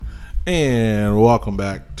And welcome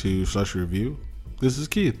back to Slush Review. This is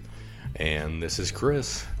Keith. And this is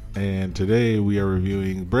Chris. And today we are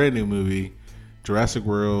reviewing a brand new movie, Jurassic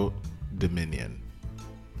World Dominion.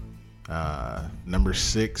 Number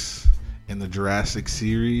 6 in the Jurassic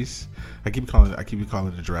series. I keep calling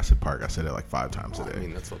it Jurassic Park. I said it like 5 times a day. I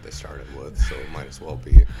mean, that's what they started with, so it might as well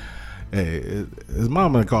be. Hey, his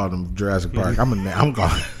mom gonna call him Jurassic Park. I'm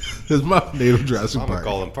calling his mom named him Jurassic I'm Park.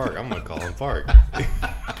 gonna call him Park. I'm gonna call him Park.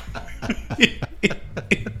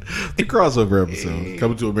 The crossover episode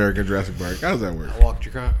coming to American Jurassic Park. How does that work? I walked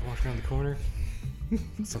around the corner.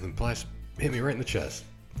 Something flashed, hit me right in the chest.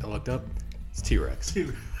 I looked up. It's T-Rex. I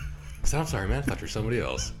said, "I'm sorry, man. I thought you were somebody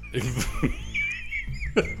else." Fuck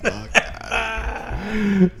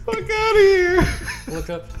out of here. Look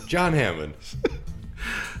up, John Hammond.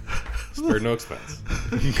 Spared no expense.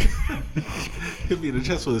 Hit me in the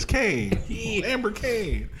chest with his cane. Amber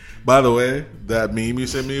cane. By the way, that meme you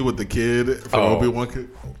sent me with the kid from Obi-Wan,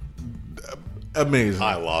 amazing.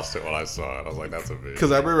 I lost it when I saw it. I was like, "That's amazing."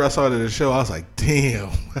 Because I remember I saw it in the show. I was like,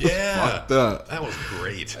 "Damn, that's fucked up." That was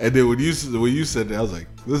great. And then when you said that, I was like,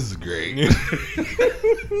 "This is great." I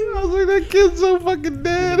was like, "That kid's so fucking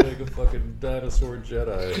dead." Like a fucking dinosaur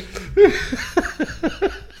Jedi.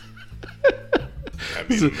 That'd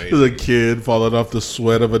be amazing. There's a kid falling off the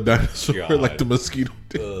sweat of a dinosaur like the mosquito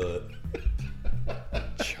did.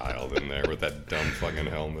 Child in there with that dumb fucking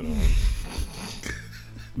helmet on.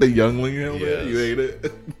 The youngling helmet? Yes. You ate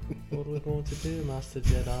it? What are we going to do, Master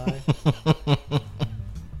Jedi?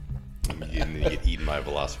 And then you get eaten by a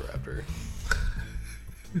velociraptor.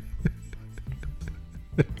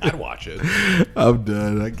 I'd watch it. I'm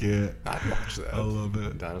done. I can't. I'd watch that. I love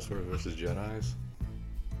it. Dinosaurs versus Jedis.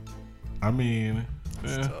 I mean,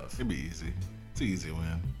 That's tough. It'd be easy. It's an easy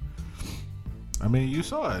win. I mean, you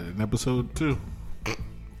saw it in episode 2.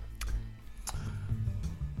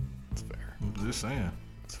 That's fair. I'm just saying.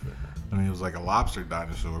 That's fair. I mean, it was like a lobster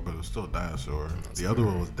dinosaur, but it was still a dinosaur. That's the other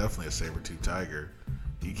fair. one was definitely a saber-toothed tiger.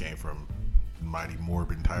 He came from Mighty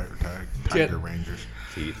Morbin Tiger Rangers.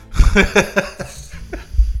 Teeth.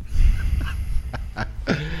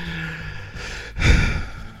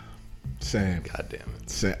 Same. God damn it.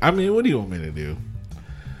 Same. I mean, what do you want me to do?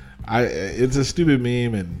 It's a stupid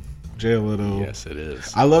meme, and Jay Little. Yes, it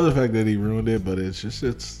is. I love the fact that he ruined it, but it's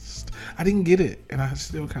I didn't get it, and I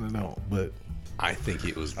still kind of don't. But I think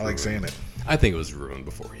it was. I like saying it. I think it was ruined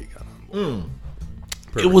before he got on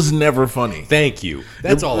board. It was never funny. Thank you.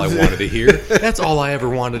 That's all I wanted to hear. That's all I ever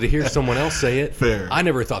wanted to hear someone else say it. Fair. I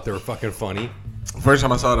never thought they were fucking funny. First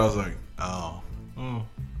time I saw it, I was like, oh,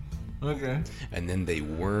 okay. And then they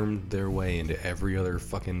wormed their way into every other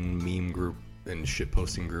fucking meme group and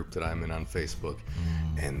shitposting group that I'm in on Facebook.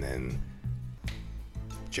 And then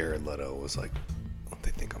Jared Leto was like,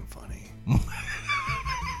 they think I'm funny.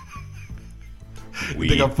 You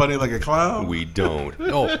think I'm funny like a clown? We don't.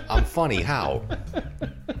 Oh, I'm funny. How?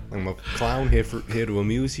 I'm a clown here to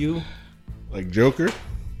amuse you? Like Joker?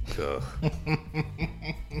 Ugh.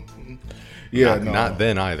 Yeah, Not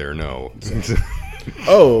then either, no.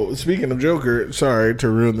 Oh, speaking of Joker, sorry to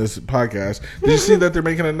ruin this podcast. Did you see that they're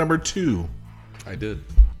making a number 2? I did.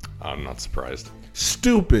 I'm not surprised.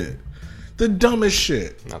 Stupid. The dumbest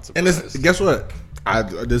shit. Not And surprised. guess what?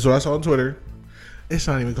 This is what I saw on Twitter. It's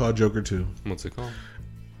not even called Joker 2. What's it called?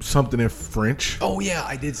 Something in French. Oh, yeah,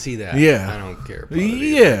 I did see that. Yeah. I don't care about it.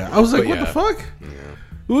 Yeah. I was like, But what yeah. the fuck? Yeah.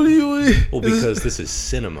 What are you... Well, because this is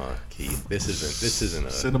cinema, Keith. This isn't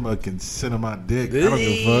a... Cinema can cinema dick. I don't give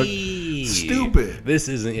a fuck. Stupid. This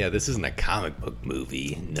isn't a comic book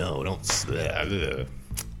movie. No, don't...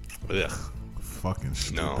 Ugh. Fucking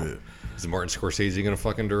stupid. No. Is Martin Scorsese gonna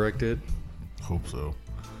fucking direct it? Hope so.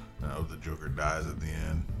 I hope the Joker dies at the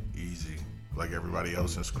end. Easy. Like everybody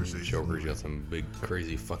else in Scorsese. Joker's got some big,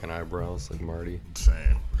 crazy fucking eyebrows like Marty.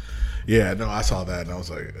 Same. Yeah, no, I saw that and I was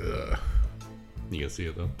like, ugh. You gonna see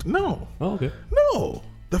it, though? No. Oh, okay. No.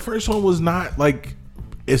 The first one was not, like,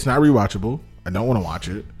 it's not rewatchable. I don't want to watch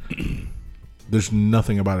it. There's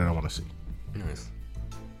nothing about it I want to see. Nice.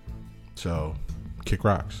 So, kick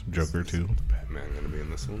rocks. Joker 2. Batman gonna be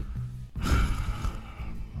in this one?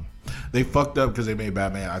 They fucked up because they made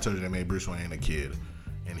Batman. I told you they made Bruce Wayne a kid.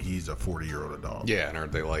 And he's a 40-year-old adult. Yeah, and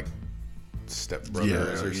aren't they like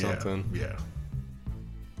stepbrothers or something? Yeah.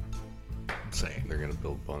 Insane. They're gonna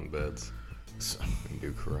build bunk beds and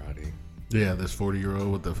do karate. Yeah, this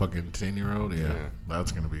 40-year-old with the fucking 10-year-old. Yeah,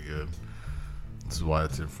 that's going to be good. This is why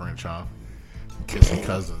it's in French, huh? Kissing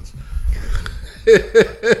cousins.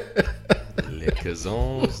 Les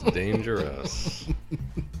cousins dangerous.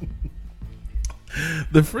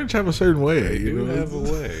 The French have a certain way. They you do know? have a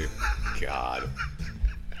way. God.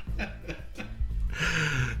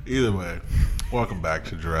 Either way, welcome back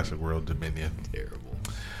to Jurassic World Dominion. Terrible.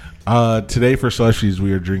 Today for slushies,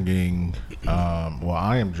 we are drinking.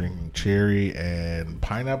 I am drinking cherry and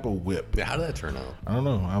pineapple whip. Yeah, how did that turn out? I don't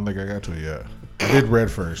know. I don't think I got to it yet. I did red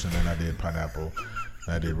first, and then I did pineapple.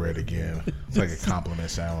 And I did red again. It's like a compliment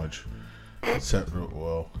sandwich.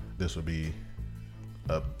 Well, this would be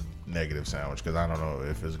a negative sandwich because I don't know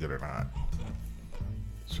if it's good or not.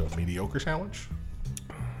 So mediocre sandwich.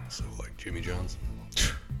 So like Jimmy John's.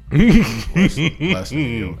 less than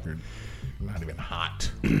mediocre. Not even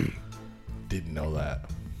hot. Didn't know that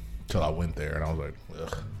until I went there, and I was like,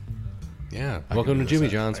 ugh. Yeah. Welcome to Jimmy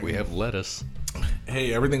John's. We have lettuce.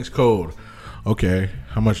 Hey, everything's cold. Okay,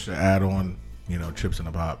 how much to add on? You know, chips and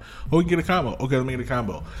a pop. Oh, we can get a combo. Okay, let me get a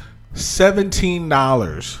combo.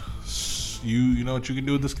 $17. You know what you can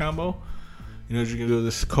do with this combo? You know what you can do with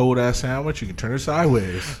this cold ass sandwich? You can turn it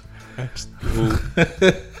sideways.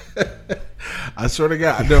 I swear to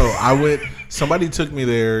God, no. I went. Somebody took me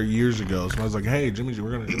there years ago. So I was like, "Hey, Jimmy,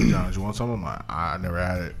 we're going to Jimmy John's. You want some?" I'm like, "I never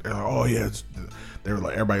had it." They're like, "Oh yeah." They were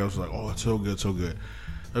like, everybody else was like, "Oh, it's so good, so good."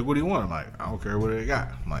 Like, what do you want? I'm like, "I don't care what they got."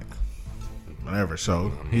 I'm like, whatever.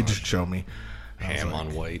 So he just showed me. Ham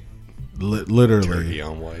on white. Literally. Turkey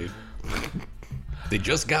on white. They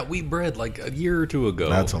just got wheat bread like a year or two ago.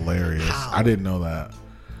 That's hilarious. How? I didn't know that.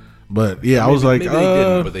 But yeah, I was like, maybe they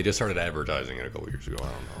didn't, but they just started advertising it a couple years ago. I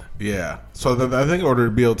don't know. Yeah. So I think I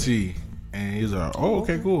ordered BLT, and he's like, "Oh,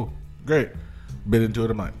 okay, cool, great." Bit into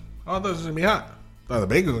it. I'm like, "Oh, I thought this was gonna be hot. I thought the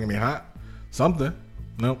bacon was gonna be hot. Something.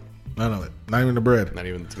 Nope, none of it. Not even the bread. Not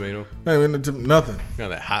even the tomato. Not even nothing. Got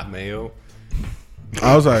that hot mayo.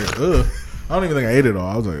 I was like, ugh. I don't even think I ate it all.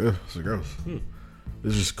 I was like, ugh, this is gross.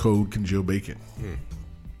 This is cold congealed bacon.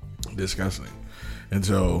 Disgusting. And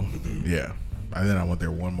so, yeah. And then I went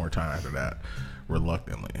there one more time after that,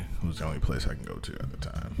 reluctantly. It was the only place I can go to at the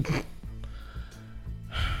time.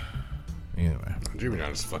 Anyway. Jimmy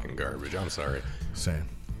John's is fucking garbage. I'm sorry. Same.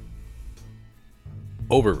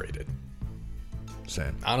 Overrated.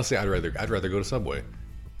 Same. Honestly, I'd rather go to Subway.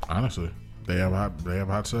 Honestly, they have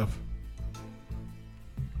hot stuff.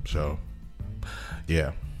 So,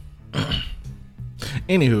 yeah.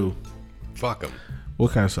 Anywho, fuck them.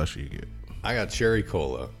 What kind of slushie you get? I got cherry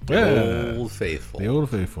cola. Yeah. Old Faithful. The Old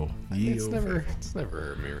Faithful. It's never hurt me.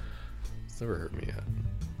 It's never hurt me yet.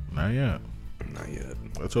 Not yet. Not yet.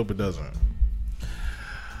 Let's hope it doesn't.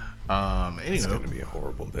 It's going to be a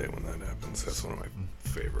horrible day when that happens. That's one of my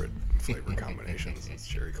favorite flavor combinations. It's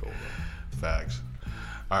cherry cola. Facts.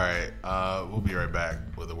 All right. We'll be right back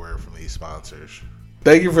with a word from these sponsors.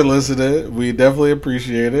 Thank you for listening. We definitely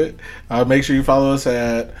appreciate it. Make sure you follow us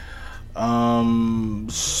at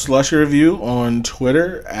Slushy Review on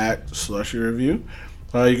Twitter at Slushy Review.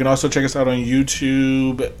 You can also check us out on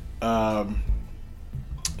YouTube.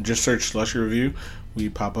 Just search Slushy Review. We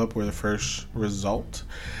pop up. We're the first result.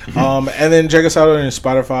 And then check us out on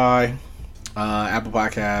Spotify, Apple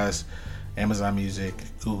Podcasts, Amazon Music,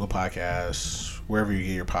 Google Podcasts, wherever you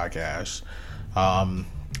get your podcasts.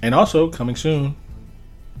 And also, coming soon,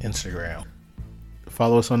 Instagram.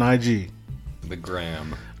 Follow us on IG. The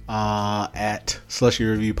gram. At Slushy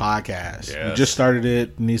Review Podcast. Yes. We just started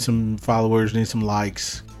it. Need some followers. Need some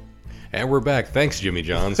likes. And we're back. Thanks, Jimmy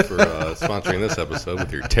John's, for sponsoring this episode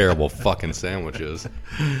with your terrible fucking sandwiches.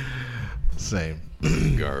 Same.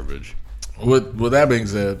 Garbage. With that being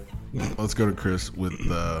said, let's go to Chris with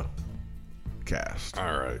the cast.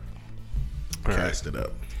 All right. Cast it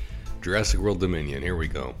up. Jurassic World Dominion. Here we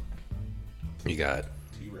go. You got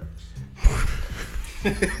T-Rex.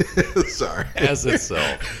 Sorry. As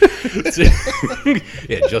itself.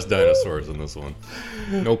 Yeah, just dinosaurs in this one.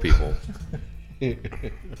 No people. Man,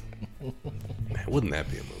 wouldn't that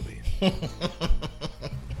be a movie?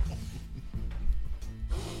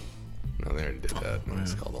 No, they already did that. It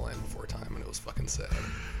was called The Land Before Time, and it was fucking sad.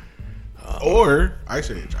 Or Ice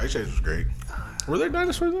Age. Ice Age was great. Were there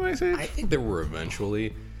dinosaurs in Ice Age? I think there were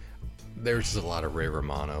eventually. There was just a lot of Ray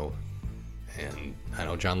Romano. And I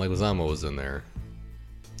know John Leguizamo was in there.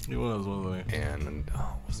 He was, wasn't he? And,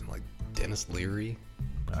 wasn't it like Dennis Leary?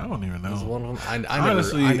 I don't even know. Was one of them?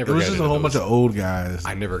 Honestly, I never it was just a whole bunch of old guys.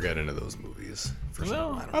 I never got into those movies.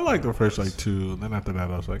 I liked the first like two. And then after that,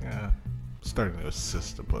 I was like, starting to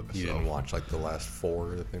assist to put this. You didn't watch like the last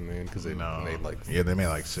 4 that they made because they made like they made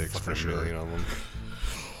like 6 for sure. Million of them.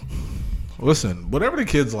 Listen, whatever the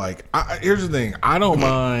kids like. Here's the thing: I don't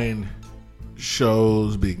mind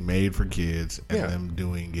shows being made for kids and them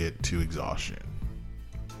doing it to exhaustion.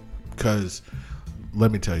 Because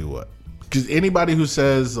let me tell you what. Because anybody who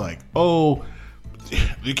says like, "Oh,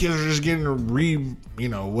 the kids are just getting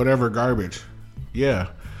whatever garbage," yeah.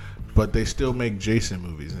 but they still make Jason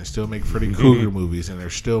movies, and they still make Freddy Krueger movies, and they're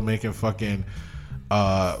still making fucking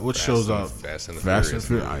what shows up? Fast and Furious.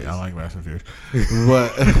 Furious. I like Fast and Furious,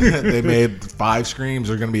 but they made 5 Screams.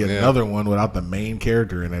 There's gonna be another one without the main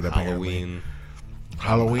character in it. Halloween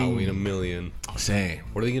a million. Same.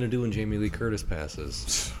 What are they gonna do when Jamie Lee Curtis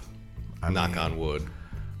passes? Knock on wood.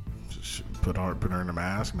 Put her in a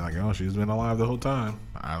mask and be like, oh, she's been alive the whole time.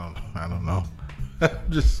 I don't know.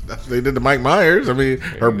 Just that's what they did to Mike Myers. I mean,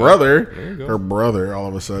 her brother, all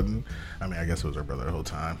of a sudden. I mean, I guess it was her brother the whole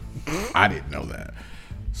time. I didn't know that.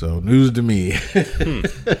 So news to me.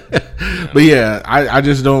 But yeah, I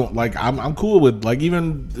just don't like. I'm cool with like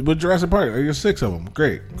even with Jurassic Park. There's 6 of them.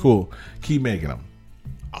 Great, cool. Keep making them.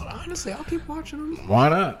 Honestly, I'll keep watching them. Why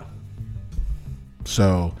not?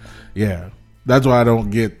 So yeah. That's why I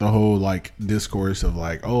don't get the whole like discourse of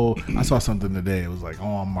like, oh, I saw something today. It was like,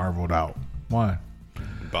 oh, I'm marveled out. Why?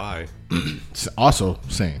 Bye. Also,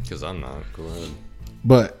 same. Because I'm not. Go ahead.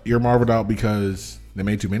 But you're marveled out because they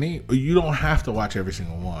made too many. You don't have to watch every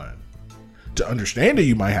single one. To understand it,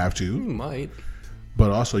 you might have to. You might.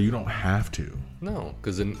 But also, you don't have to. No,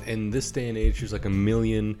 because in this day and age, there's like a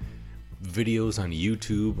million videos on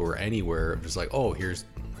YouTube or anywhere. Just like, oh, here's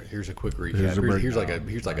a quick recap.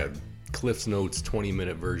 Here's like a Cliff's Notes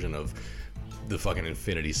 20-minute version of the fucking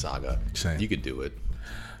Infinity Saga. Same. You could do it.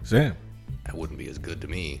 Same. That wouldn't be as good to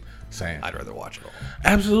me. Same. I'd rather watch it all.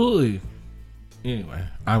 Absolutely. Anyway,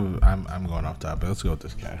 I'm going off topic. Let's go with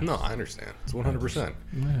this guy. No, I understand. It's 100%.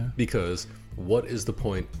 Yeah. Because what is the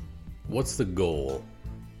point? What's the goal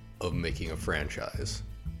of making a franchise?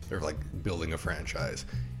 Or like building a franchise?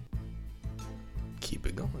 Keep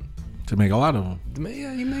it going. To make a lot of them.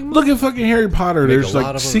 Yeah, you make money. Look at fucking Harry Potter. There's like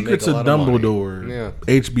them, Secrets of Dumbledore. Yeah.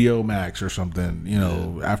 HBO Max or something. You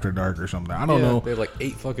know, After Dark or something. I don't know. They have like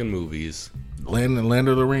 8 fucking movies. Land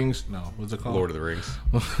of the Rings? No, what's it called? Lord of the Rings.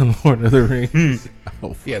 Lord of the Rings.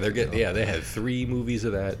 Yeah, they had 3 movies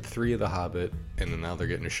of that, 3 of The Hobbit, and then now they're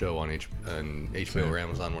getting a show on HBO or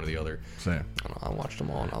Amazon, one or the other. Same. I watched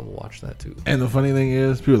them all, and I will watch that too. And the funny thing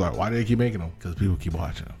is, people are like, why do they keep making them? Because people keep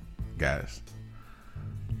watching them, guys.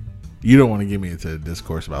 You don't want to get me into a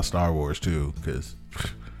discourse about Star Wars too, because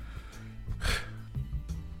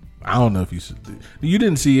I don't know if you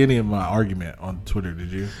didn't see any of my argument on Twitter,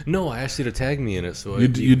 did you? No, I asked you to tag me in it, so you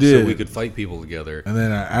did, so we could fight people together. And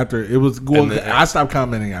then after it was, I stopped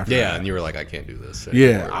commenting after. Yeah, that. and you were like, I can't do this anymore.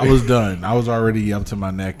 Yeah, I was done. I was already up to my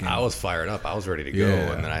neck. And, I was fired up. I was ready to go,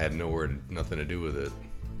 and then I had nothing to do with it.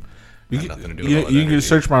 You can just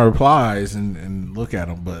search my replies and look at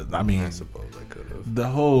them, but I mean, I suppose I could have.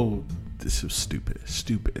 This is stupid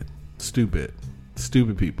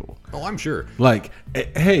people. Oh, I'm sure. Like,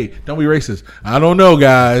 hey, don't be racist. I don't know,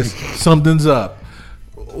 guys. Something's up.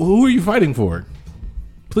 Who are you fighting for?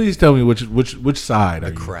 Please tell me which side.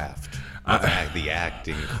 The craft. The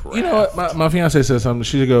acting craft. You know what? My fiance says something.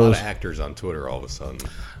 She goes, a lot of actors on Twitter all of a sudden.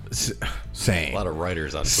 Same. A lot of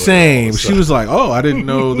writers on Twitter. Same. She was like, "Oh, I didn't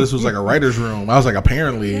know this was like a writer's room." I was like,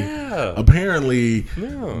 "Apparently, the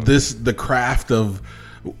craft of."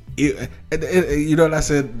 You know what I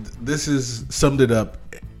said? This is summed it up.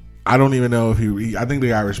 I don't even know if I think the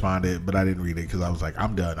guy responded, but I didn't read it because I was like,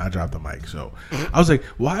 I'm done. I dropped the mic. So I was like,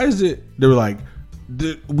 why is it? They were like,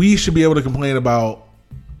 we should be able to complain about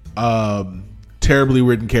terribly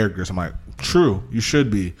written characters. I'm like, true, you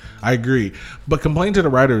should be. I agree, but complain to the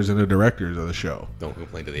writers and the directors of the show. Don't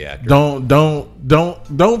complain to the actor.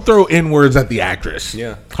 Don't throw in words at the actress.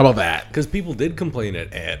 Yeah, how about that? Because people did complain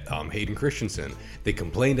at Hayden Christensen. They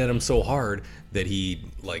complained at him so hard that he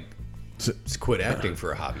quit acting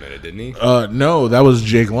for a hot minute, didn't he? No, that was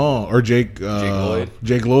Jake Long or Jake Lloyd.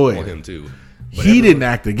 Jake Lloyd. Well, him too. But he didn't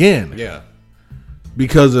act again. Yeah,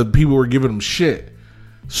 because of people were giving him shit.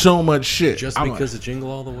 So much shit. Just because of Jingle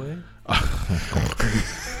All the Way?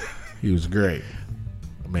 He was great.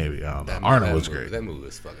 Maybe I don't know. Arnold was great. That movie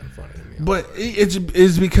was fucking funny to me. But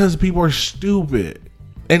it's because people are stupid,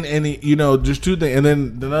 and you know, just 2 things. And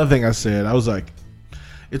then another thing I said, I was like,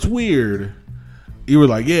 it's weird. You were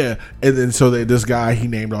like, yeah, and then so this guy, he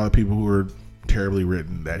named all the people who were terribly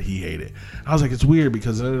written that he hated. I was like, it's weird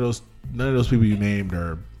because none of those people you named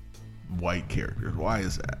are white characters. Why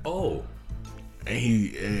is that? Oh,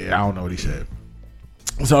 and I don't know what he said.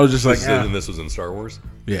 So I was just like, and this was in Star Wars?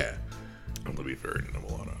 Yeah. I'm going to be fair, I didn't have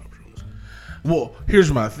a lot of options. Well,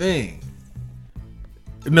 here's my thing.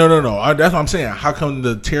 No. That's what I'm saying. How come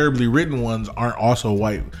the terribly written ones aren't also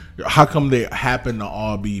white? How come they happen to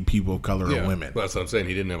all be people of color or women? That's what I'm saying.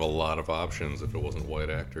 He didn't have a lot of options if it wasn't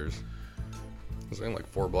white actors. There's only like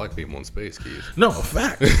 4 black people in space, Keith. No,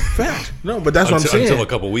 fact. No, but that's what I'm saying. Until a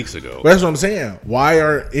couple weeks ago. But that's what I'm saying. Why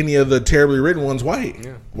are any of the terribly written ones white?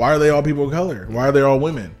 Yeah. Why are they all people of color? Why are they all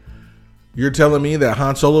women? You're telling me that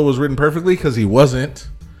Han Solo was written perfectly? Because he wasn't.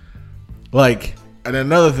 Like, and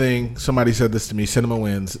another thing, somebody said this to me. Cinema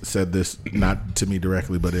Wins said this, not to me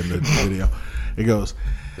directly, but in the video. It goes,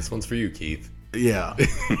 this one's for you, Keith. yeah.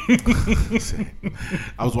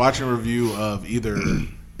 I was watching a review of either,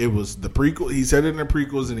 it was the prequel. He said it in the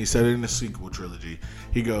prequels and he said it in the sequel trilogy.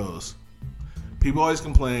 He goes, people always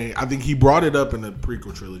complain. I think he brought it up in the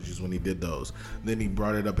prequel trilogies when he did those. Then he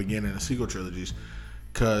brought it up again in the sequel trilogies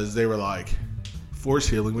because they were like, force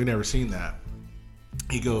healing. We never seen that.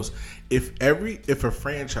 He goes, if a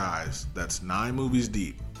franchise that's 9 movies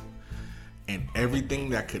deep and everything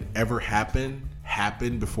that could ever happen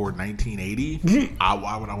happened before 1980,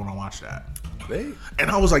 why would I want to watch that? And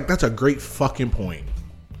I was like, that's a great fucking point.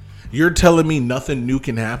 You're telling me nothing new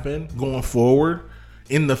can happen going forward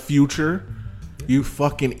in the future? You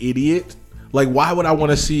fucking idiot. Like, why would I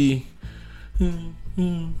want to see...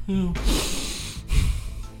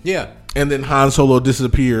 Yeah. And then Han Solo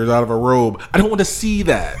disappears out of a robe. I don't want to see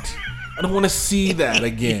that. I don't want to see that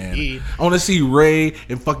again. I want to see Rey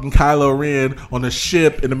and fucking Kylo Ren on a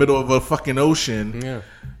ship in the middle of a fucking ocean. Yeah.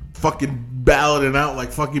 Fucking balloting out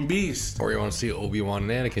like fucking beasts. Or you want to see Obi-Wan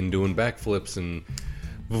and Anakin doing backflips and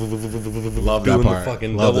Love doing that part. the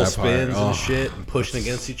fucking Love double that part. spins Oh. and shit and pushing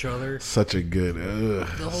against each other. Such a good,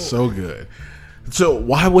 so good. So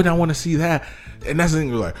why would I want to see that? And that's the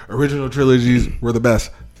thing, like, original trilogies were the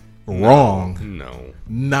best. Wrong. No.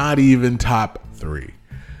 Not even top 3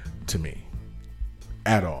 to me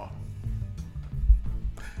at all.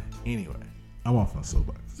 Anyway, I'm off on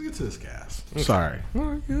soapbox. Let's get to this cast. Okay. Sorry. All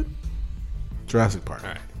right, good. Jurassic Park.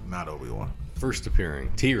 All right. Not Obi-Wan. First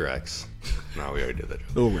appearing, T-Rex. No, we already did that.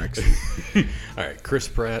 No Rex. All right, Chris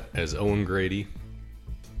Pratt as Owen Grady.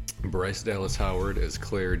 Bryce Dallas Howard as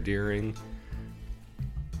Claire Deering.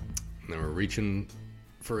 And then we're reaching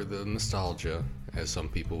for the nostalgia, as some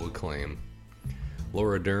people would claim.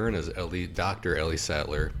 Laura Dern as Dr. Ellie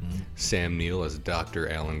Sattler. Mm-hmm. Sam Neill as Dr.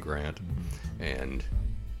 Alan Grant. Mm-hmm. And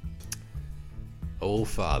old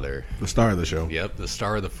father. The star of the show. Yep, the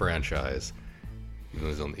star of the franchise.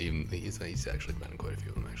 He's actually been in quite a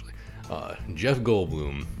few of them, actually. Jeff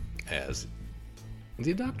Goldblum as... Is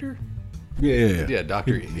he a doctor? Yeah,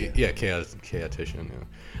 doctor. Yeah, chaotician. Yeah.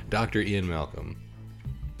 Dr. Ian Malcolm.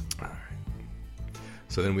 All right.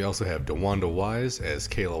 So then we also have DeWanda Wise as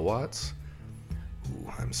Kayla Watts. Ooh,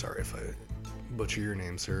 I'm sorry if I butcher your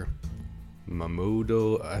name, sir.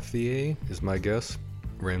 Mamoudou Athie is my guess.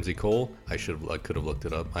 Ramsey Cole. I could have looked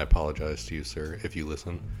it up. I apologize to you, sir, if you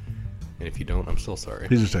listen. And if you don't, I'm still sorry.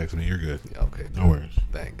 He just texted me. You're good. Yeah, okay. No worries.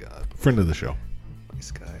 Thank God. Friend of the show.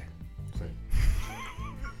 Nice guy.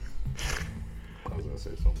 I was gonna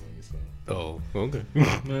say something. Oh, okay.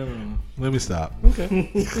 No. Let me stop.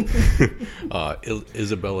 Okay.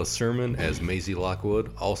 Isabella Sermon as Maisie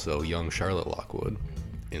Lockwood, also young Charlotte Lockwood,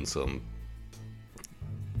 in some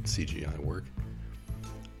CGI work.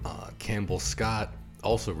 Campbell Scott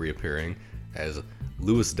also reappearing as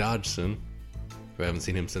Lewis Dodgson. I haven't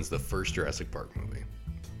seen him since the first Jurassic Park movie.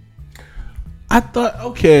 I thought,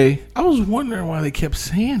 okay. I was wondering why they kept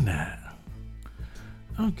saying that.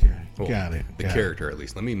 Okay, Well, got it. The character, at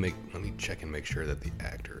least. Let me check and make sure that the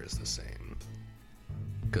actor is the same.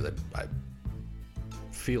 Because I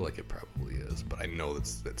feel like it probably is, but I know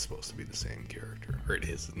that's supposed to be the same character. Or it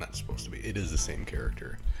is. It's not supposed to be. It is the same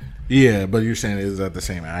character. Yeah, but you're saying is that the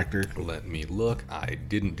same actor? Let me look. I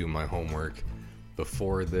didn't do my homework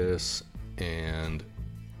before this, and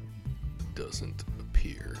doesn't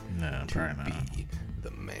appear No, to probably not. be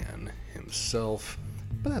the man himself.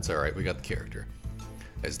 But that's all right. We got the character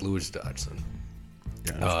as Lewis Dodgson.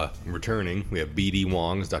 Yeah. Returning, we have B.D.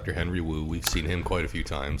 Wong as Dr. Henry Wu. We've seen him quite a few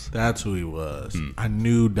times. That's who he was. I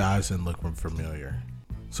knew Dyson looked familiar,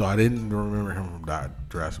 so I didn't remember him from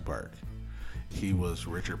Jurassic Park. He was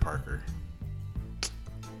Richard Parker.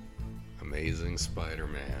 Amazing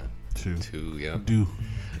Spider-Man. Two, yeah.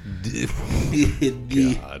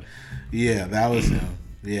 God. Yeah, that was him.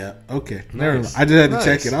 Yeah, okay. Nice. Never mind. I just had to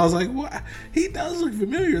check Nice. it. I was like, what? He does look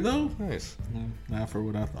familiar, though. Nice. Not for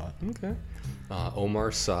what I thought. Okay.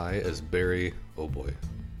 Omar Sy as Barry. Oh boy.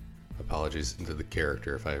 Apologies to the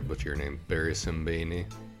character if I butcher your name. Barry Simbani.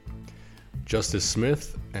 Justice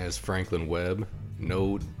Smith as Franklin Webb.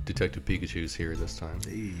 No Detective Pikachu's here this time.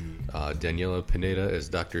 Hey. Daniela Pineda as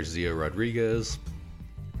Dr. Zia Rodriguez.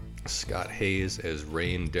 Scott Hayes as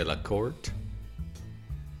Rain Delacourt.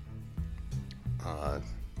 I'm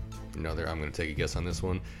going to take a guess on this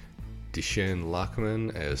one. Deshane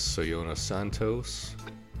Lachman as Soyona Santos.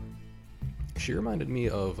 She reminded me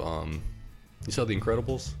of, you saw The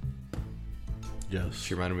Incredibles? Yes.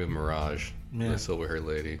 She reminded me of Mirage, Yeah. the silver-haired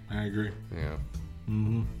lady. I agree. Yeah.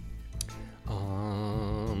 Mm-hmm.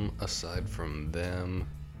 Aside from them,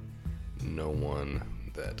 no one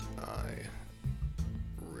that I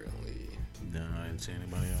really No, I didn't see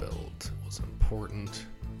anybody else. felt was important.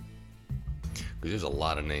 Because there's a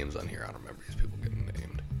lot of names on here. I don't remember these people getting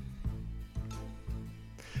named.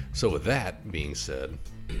 So with that being said,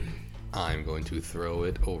 I'm going to throw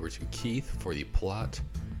it over to Keith for the plot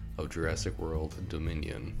of Jurassic World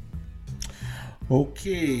Dominion.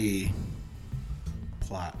 Okay.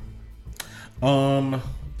 Plot.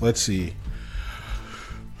 Let's see.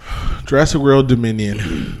 Jurassic World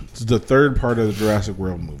Dominion. It's the third part of the Jurassic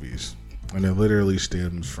World movies, and it literally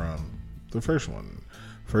stems from the first one.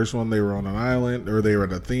 First one, they were on an island, or they were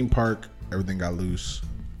at a theme park. Everything got loose.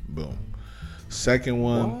 Boom. Second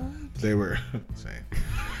one, they were same.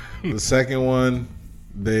 The second one,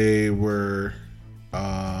 they were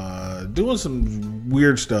doing some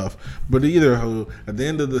weird stuff. But either at the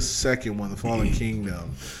end of the second one, the Fallen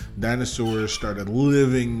Kingdom, dinosaurs started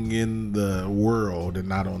living in the world and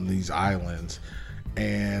not on these islands.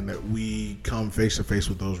 And we come face to face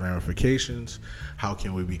with those ramifications. How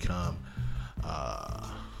can we become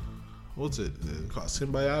what's it called,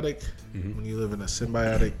 symbiotic? When you live in a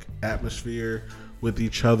symbiotic atmosphere with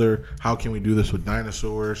each other, how can we do this with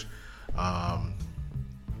dinosaurs?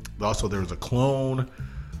 Also, there was a clone,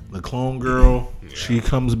 the clone girl. Yeah. She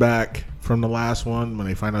comes back from the last one when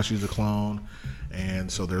they find out she's a clone,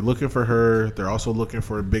 and so they're looking for her. They're also looking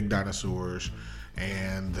for big dinosaurs,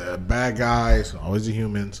 and the bad guys, always the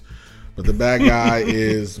humans, but the bad guy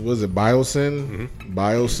is, was it Biosyn?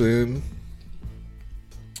 Biosyn.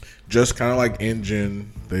 Just kind of like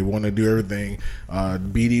Engine, they want to do everything.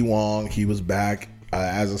 BD Wong, he was back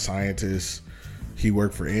as a scientist. He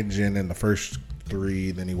worked for Engine in the first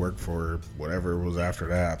 3, then he worked for whatever was after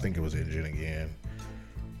that. I think it was Engine again.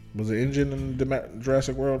 Was it Engine in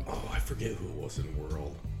Jurassic World? Oh, I forget who it was in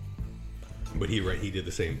World. But he did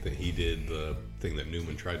the same thing. He did the thing that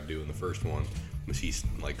Newman tried to do in the first one, which he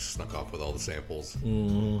like snuck off with all the samples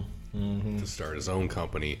to start his own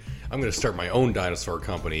company. I'm going to start my own dinosaur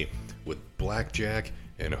company with blackjack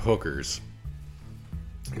and hookers.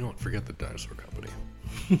 You know what? Forget the dinosaur company.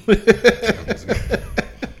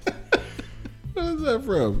 What is that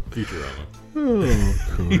from? Futurama. Oh,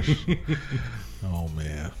 gosh. Oh,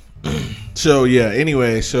 man. So, yeah,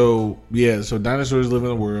 anyway, so dinosaurs live in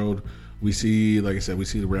the world. We see, like I said, we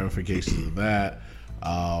see the ramifications of that.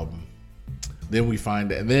 Then we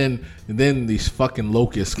find it, and then these fucking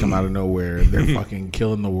locusts come out of nowhere. They're fucking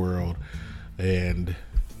killing the world. And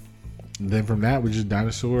then from that, we just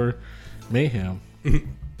dinosaur mayhem. And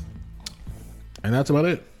that's about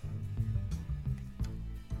it.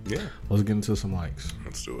 Yeah. Let's get into some likes.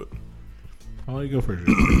 Let's do it. I'll let you go first.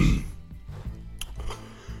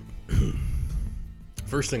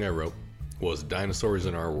 First thing I wrote was Dinosaurs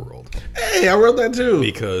in Our World. Hey, I wrote that too.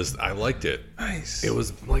 Because I liked it. Nice. It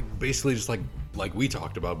was like basically just like we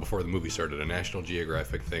talked about before the movie started, a National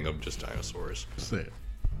Geographic thing of just dinosaurs. Sick.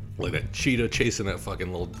 Like that cheetah chasing that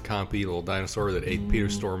fucking little compy little dinosaur that ate Peter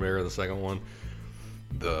Stormare in the second one.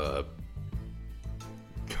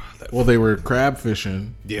 Well, they were crab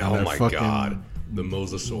fishing. Yeah, and oh that my fucking god. The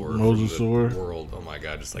Mosasaur. Mosasaur. From the world. Oh my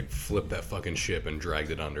god, just like flipped that fucking ship and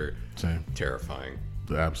dragged it under. Same. Terrifying.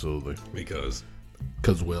 Absolutely. Because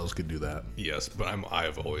whales could do that. yes, but I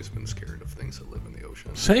have always been scared of things that live in the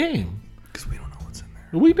ocean. Same. Because we don't know what's in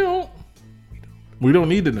there. We don't. We don't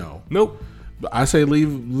need to know. Nope. But I say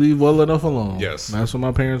leave well enough alone. Yes. That's what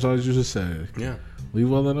my parents always used to say. Yeah. Leave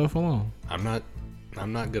well enough alone. I'm not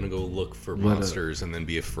gonna go look for Let monsters and then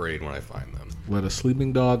be afraid when I find them. Let a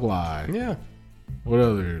sleeping dog lie. Yeah. What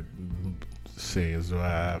other sayings do I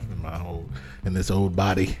have in this old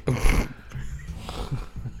body?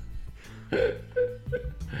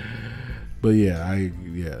 But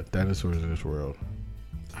yeah, dinosaurs in this world.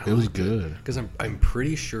 It was good. Because I'm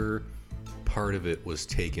pretty sure part of it was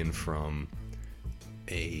taken from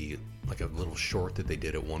a little short that they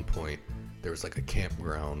did at one point. There was like a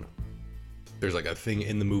campground. There's like a thing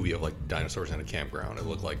in the movie of like dinosaurs in a campground. It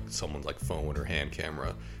looked like someone's like phone or hand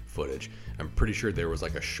camera footage. I'm pretty sure there was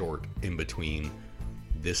like a short in between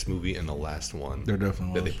this movie and the last one. There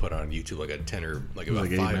definitely that was. they put on YouTube, like a 10 or like was about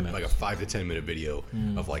like 8 5 minutes. like a 5 to 10 minute video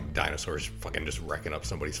of like dinosaurs fucking just wrecking up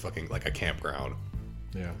somebody's fucking like a campground.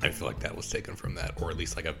 Yeah. I feel like that was taken from that, or at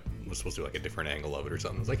least like was supposed to be like a different angle of it or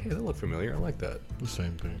something. I was like, hey, that looked familiar. I like that. The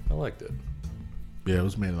same thing. I liked it. Yeah, it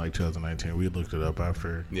was made in like 2019. We looked it up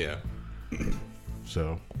after. Yeah.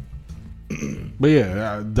 So, But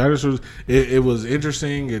yeah, dinosaurs. It was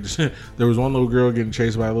interesting. There was one little girl getting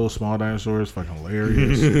chased by a little small dinosaur. It's fucking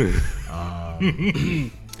hilarious.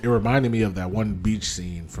 It reminded me of that one beach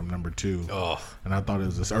scene from number 2. Oh, And I thought it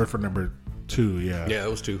was this, or for number 2, yeah. yeah, that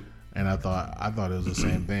was 2. And I thought it was the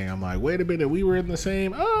same thing. I'm like, wait a minute, we were in the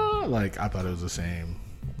same. Like I thought it was the same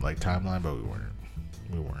like timeline, but we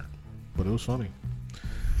weren't. But it was funny.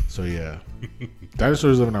 So yeah,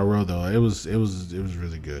 Dinosaurs Live in Our World though. It was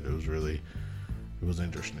really good. It was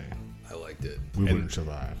interesting. I liked it. We wouldn't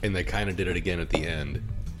survive. And they kind of did it again at the end.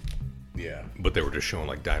 Yeah. But they were just showing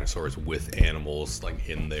like dinosaurs with animals like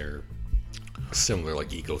in their similar like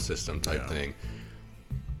ecosystem type thing.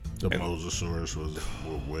 The Mosasaurus were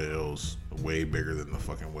whales, way bigger than the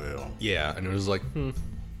fucking whale. Yeah, and it was like,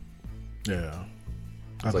 Yeah.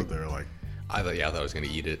 I thought they were like. I thought I was gonna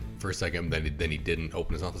eat it for a second. Then he didn't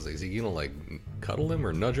open his mouth. I was like, is he gonna like cuddle him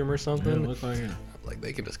or nudge him or something? Yeah, it looked like it. Like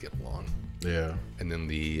they can just get along. Yeah. And then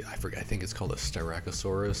I think it's called a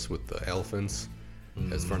Styracosaurus with the elephants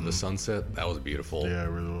as front of the sunset. That was beautiful. Yeah, it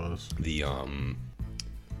really was. The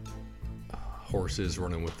horses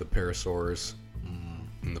running with the parasaurs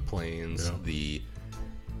in the plains. Yeah.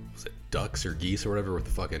 Was it ducks or geese or whatever with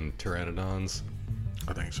the fucking pteranodons?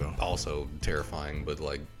 I think so. Also terrifying, but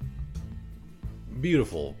like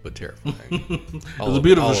beautiful but terrifying. It was a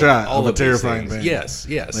beautiful shot of a these terrifying things. thing. Yes.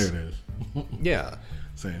 There it is. Yeah.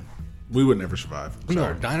 Same. We would never survive. No,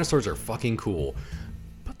 Sorry. dinosaurs are fucking cool,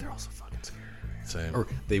 but they're also fucking scary. Same. Or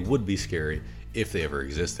they would be scary if they ever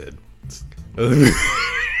existed.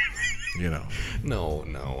 You know,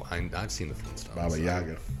 No, I've seen the Flintstones. Baba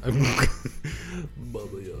Yaga.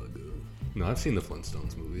 Baba Yaga. No, I've seen the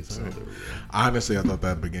Flintstones movies. I know they were good. Honestly, I thought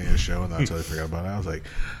that at the beginning of the show, and I totally forgot about it. I was like,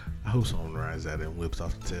 I hope someone rides that and whips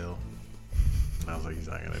off the tail. And I was like, he's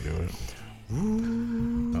not gonna do it.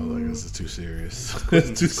 I was like, this is too serious.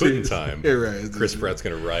 It's too Quitting time. You're right. Chris Pratt's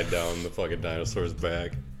gonna ride down the fucking dinosaur's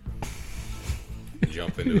back,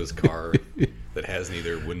 jump into his car that has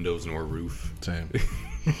neither windows nor roof, Same.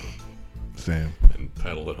 and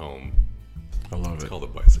pedal it home. I love It's it. called a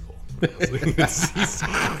bicycle.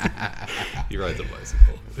 He rides a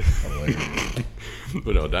bicycle. I like it.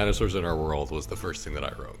 But no, Dinosaurs in Our World was the first thing that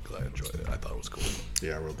I wrote because I enjoyed it. I thought it was cool.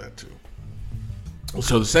 Yeah, I wrote that too.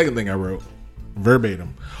 So the second thing I wrote,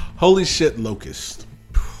 verbatim, holy shit, locust.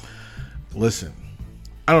 Listen,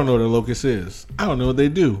 I don't know what a locust is. I don't know what they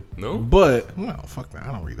do. No? But, well, fuck that.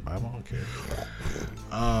 I don't read the Bible. I don't care.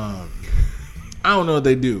 I don't know what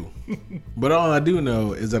they do. But all I do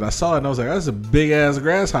know is that I saw it and I was like, that's a big ass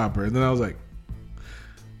grasshopper. And then I was like,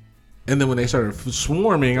 and then when they started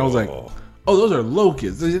swarming, I was like, oh, those are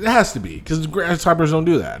locusts. It has to be because grasshoppers don't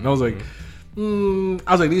do that. And I was like,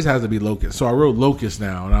 these has to be locusts. So I wrote locusts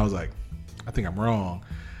now, and I was like, I think I'm wrong.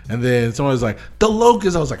 And then someone was like, the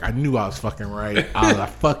locust. I was like, I knew I was fucking right. I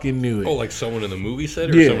fucking knew it. Oh, like someone in the movie said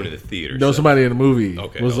it or someone in the theater No, said somebody in the movie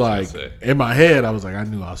Okay, was I like, was gonna say. in my head, I was like, I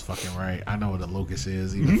knew I was fucking right. I know what a locust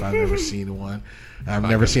is, even if I've never seen one. I've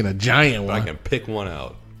never seen a giant I one. can pick one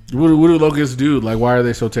out. What do locusts do? Like, why are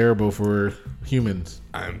they so terrible for humans?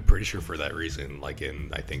 I'm pretty sure for that reason. Like,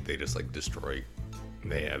 I think they just like destroy.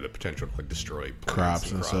 They have the potential to like destroy plants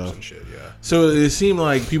Crops and stuff. and shit. Yeah. So it seemed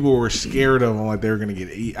like people were scared of them, like they were going to get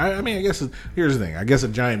eaten. I mean, I guess here's the thing. I guess a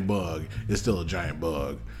giant bug is still a giant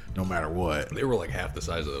bug, no matter what. They were like half the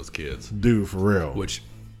size of those kids. Dude, for real. Which,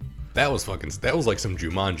 that was like some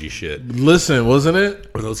Jumanji shit. Listen, wasn't it?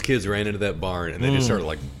 When those kids ran into that barn and they just started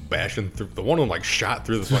like bashing through. The one of them like shot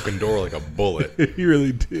through the fucking door like a bullet. He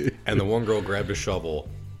really did. And the one girl grabbed a shovel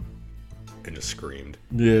and just screamed.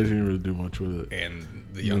 Yeah, she didn't really do much with it. And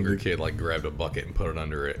the younger kid like grabbed a bucket and put it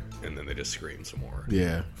under it, and then they just screamed some more.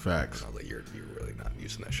 Yeah, facts. I was like, you're really not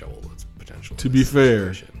using that shovel. That's potential. To be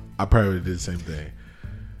fair, I probably did the same thing.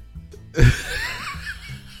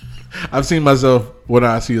 I've seen myself when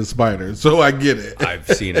I see a spider, so I get it. I've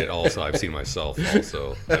seen it also. I've seen myself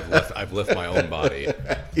also. I've left my own body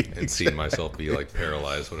and seen myself be like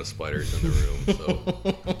paralyzed when a spider's in the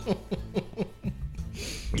room. So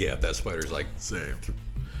yeah, if that spider's like Same.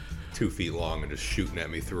 2 feet long and just shooting at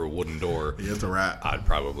me through a wooden door, Yeah, it's a rat. I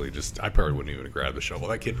probably wouldn't even have grabbed the shovel.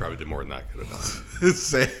 That kid probably did more than that could have done.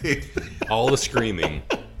 Same. All the screaming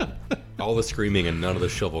and none of the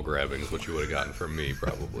shovel grabbing is what you would have gotten from me,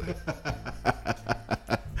 probably.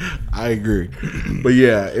 I agree, but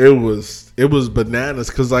yeah, it was bananas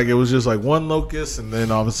because like it was just like one locust, and then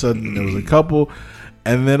all of a sudden there was a couple,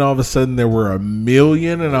 and then all of a sudden there were 1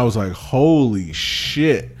 million, and I was like, holy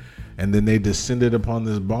shit! And then they descended upon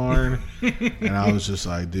this barn, and I was just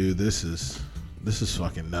like, dude, this is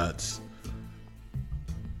fucking nuts.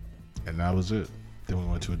 And that was it. Then we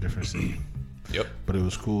went to a different scene, Yep. but it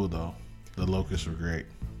was cool though. The locusts were great.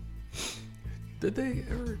 Did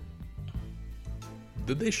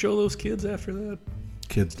they show those kids after that?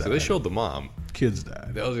 Kids died. So they showed the mom. Kids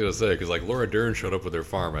died. I was gonna say because like Laura Dern showed up with her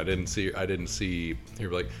farm. I didn't see. They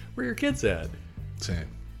were like, "Where are your kids at?" Same.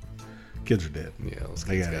 Kids are dead. Yeah, those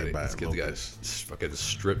They kids got ate by those kids got locusts. fucking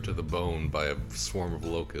stripped to the bone by a swarm of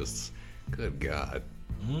locusts. Good God.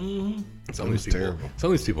 Mm-hmm. Some It of was these people, terrible.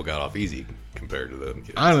 some of these people got off easy compared to them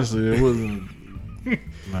kids. Honestly, it wasn't.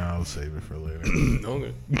 No, I'll save it for later.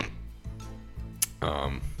 Okay.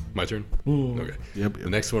 My turn. Okay. Yep. The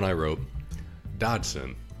next one I wrote,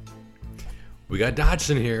 Dodgson. We got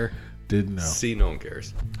Dodgson here. Didn't know. See, no one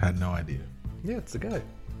cares. Had no idea. Yeah, it's the guy.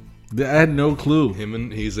 I had no clue.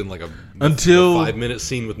 He's in like a Until 5-minute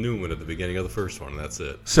scene with Newman at the beginning of the first one. And that's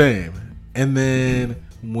it. same. And then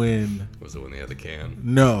when Was it when they had the can?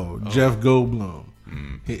 Jeff Goldblum,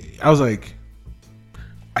 I was like,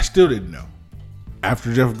 I still didn't know.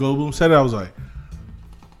 After Jeff Goldblum said it, I was like,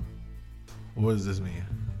 what does this mean?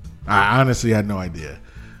 I honestly had no idea.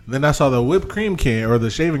 Then I saw the whipped cream can or the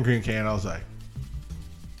shaving cream can. I was like,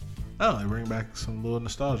 oh, they bring back some little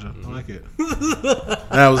nostalgia. I like it.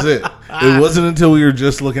 That was it. It wasn't until we were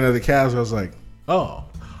just looking at the cast I was like, oh.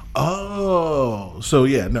 So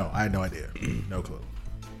yeah, no, I had no idea. No clue.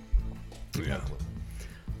 Yeah.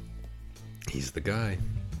 He's the guy.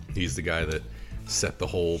 He's the guy that set the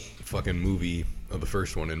whole fucking movie of the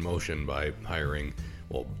first one in motion by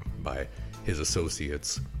by his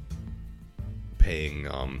associates paying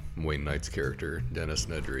Wayne Knight's character, Dennis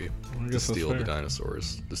Nedry, to guess that's steal the fair.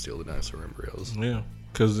 dinosaurs, to steal the dinosaur embryos. Yeah,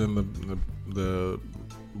 because then the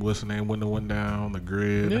what's the name window went down, the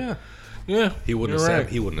grid. Yeah. He wouldn't you're have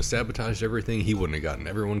right. he wouldn't have sabotaged everything. He wouldn't have gotten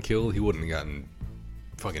everyone killed. He wouldn't have gotten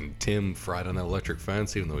fucking Tim fried on that electric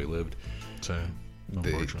fence, even though he lived. Same.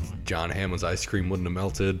 Unfortunately. John Hammond's ice cream wouldn't have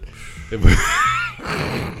melted.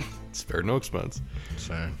 Spared no expense.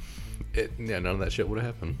 Same. None of that shit would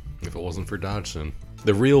have happened if it wasn't for Dodgson,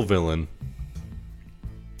 the real villain.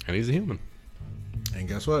 And he's a human. And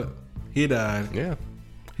guess what? He died. Yeah.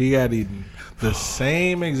 He got eaten the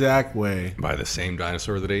same exact way. By the same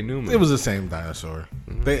dinosaur that ate Newman. It was the same dinosaur.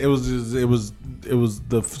 It was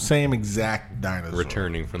the same exact dinosaur.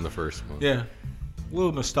 returning from the first one. Yeah. A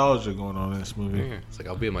little nostalgia going on in this movie. Yeah. It's like,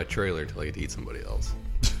 I'll be in my trailer until I get to eat somebody else.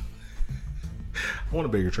 I want a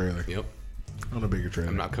bigger trailer. Yep. I want a bigger trailer.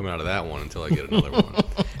 I'm not coming out of that one until I get another one.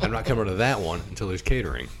 I'm not coming out of that one until there's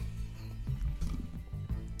catering.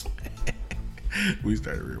 We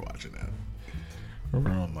started rewatching that. We're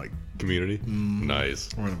on like Community? Nice.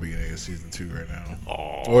 we're in the beginning of season 2 right now.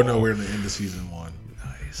 Oh, Or no, we're in the end of season 1.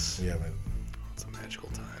 nice. We haven't. It's a magical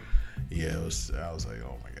time. Yeah, I was like,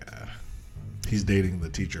 oh my god. He's dating the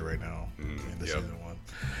teacher right now in the yep. season 1.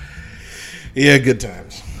 Yeah, good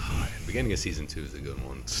times. The beginning of season 2 is a good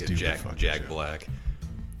one. Stupid Jack fucking show. Black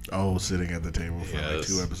Oh, sitting at the table for like Yes.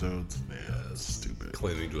 2 episodes. Yeah, that's stupid.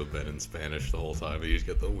 claiming to have been in Spanish the whole time. You just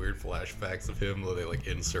get the weird flashbacks of him where they like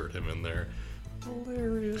insert him in there.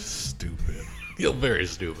 Hilarious. Stupid. Feel very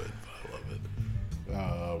stupid, but I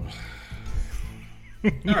love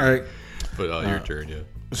it. All right. But your turn, yeah.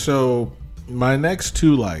 So my next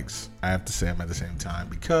 2 likes, I have to say them at the same time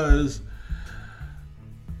because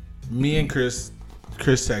me and Chris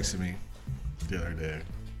texted me the other day.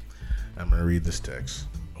 I'm gonna read this text.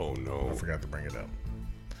 Oh no. I forgot to bring it up.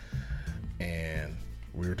 And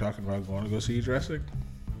we were talking about going to go see Jurassic,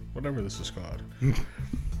 whatever this is called.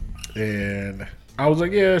 And I was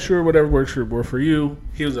like, yeah, sure, whatever works for you.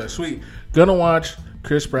 He was like, sweet. Gonna watch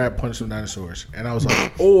Chris Pratt punch some dinosaurs. And I was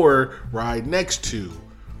like, or ride next to.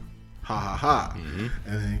 Ha ha ha. Mm-hmm.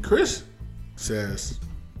 And then Chris says,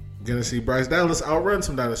 gonna see Bryce Dallas outrun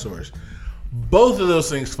some dinosaurs. Both of those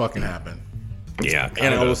things fucking happened. Yeah,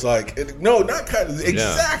 And I was like, no, not kind of.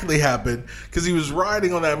 Exactly happened. Because he was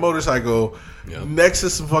riding on that motorcycle next to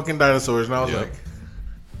some fucking dinosaurs. And I was like,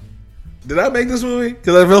 did I make this movie?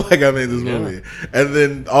 Because I feel like I made this movie. And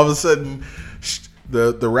then all of a sudden,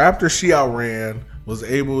 the raptor she outran was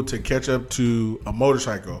able to catch up to a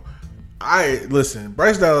motorcycle. Listen,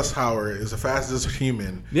 Bryce Dallas Howard is the fastest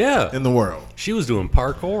human in the world. She was doing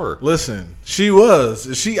parkour. Listen, she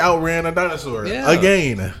outran a dinosaur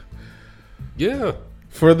again. Yeah.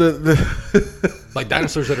 For the like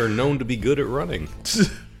dinosaurs that are known to be good at running.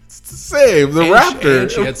 Same, the raptor.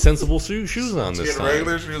 And she had sensible shoes on this time.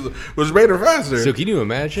 Regular shoes, which made her faster. So can you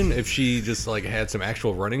imagine if she just like had some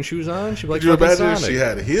actual running shoes on? She'd be like, Could you fucking imagine if Sonic. she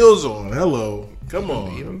had heels on? Hello. Come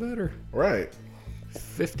on. Even better. Right.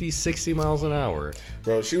 50, 60 miles an hour.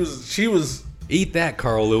 Bro, she was Eat that,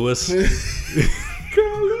 Carl Lewis.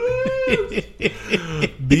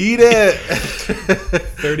 beat it.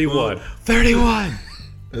 31. 31.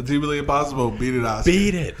 It's humanly impossible. Beat it, Oscar.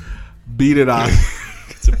 Beat it. Beat it, Oscar.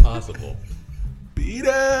 It's impossible. Beat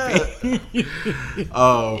it.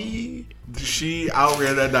 She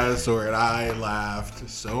outran that dinosaur, and I laughed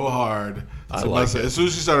so hard. I liked it. As soon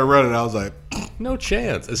as she started running, I was like, No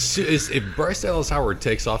chance. If Bryce Dallas Howard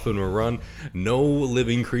takes off in a run, no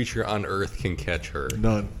living creature on Earth can catch her.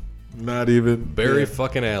 none. Not even. Barry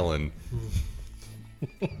fucking Allen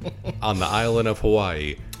on the island of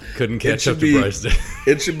Hawaii couldn't catch up to Bryce Dallas.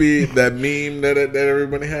 It should be that meme that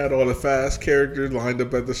everybody had, all the fast characters lined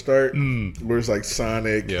up at the start, where it's like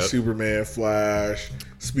Sonic, Yep. Superman, Flash,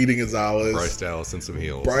 Speedy Gonzalez, Bryce Dallas and some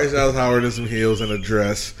heels. Bryce Dallas Howard in some heels and a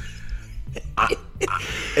dress.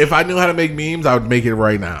 If I knew how to make memes, I would make it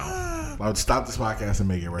right now. I would stop this podcast and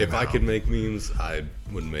make it right If now. I could make memes, I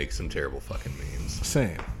would make some terrible fucking memes.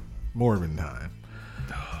 Same. Morbid time.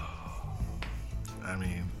 I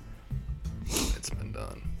mean, It's been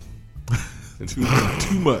done.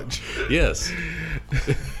 too much. Yes.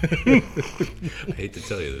 I hate to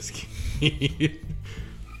tell you this.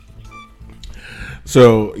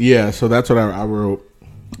 So that's what I wrote.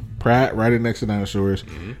 Pratt right next to dinosaurs.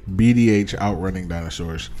 BDH outrunning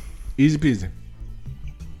dinosaurs. Easy peasy.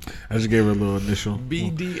 I just gave her a little initial.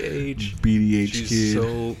 BDH. BDH She's kid.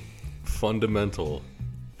 so fundamental.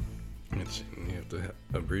 You have to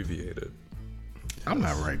abbreviate it. I'm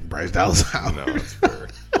not writing Bryce Dallas Howard. No, that's fair.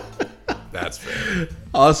 That's fair.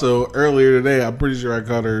 Also, earlier today, I'm pretty sure I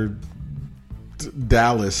called her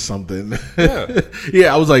Dallas something. Yeah.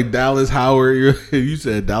 Yeah, I was like Dallas Howard. You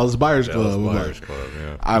said Dallas Buyers Club. Dallas I'm Buyers like, Club,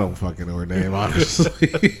 yeah. I don't fucking know her name, honestly.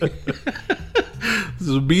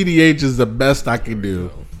 So BDH is the best I can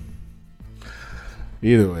do.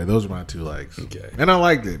 Either way, those are my 2 likes. Okay. And I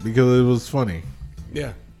liked it because it was funny.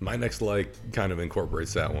 Yeah. My next like kind of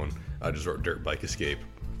incorporates that one. I just wrote Dirt Bike Escape.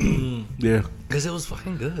 Yeah. Because it was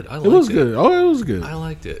fucking good. I liked It was good. Oh, it was good. I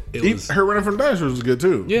liked it. It was Her running from dinosaurs was good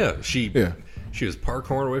too. yeah. She was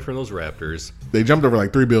parkouring away from those raptors. They jumped over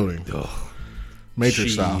like 3 buildings. Ugh. Matrix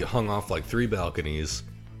She style. hung off like 3 balconies,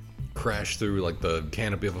 crashed through like the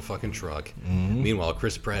canopy of a fucking truck. Mm-hmm. Meanwhile,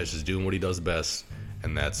 Chris Pratt is just doing what he does best,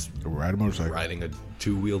 and that's Ride a motorcycle. riding a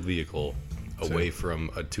 2-wheeled vehicle away from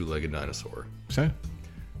a 2-legged dinosaur. Same.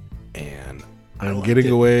 And And getting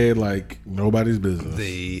away like nobody's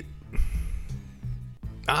business.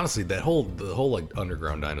 Honestly, the whole like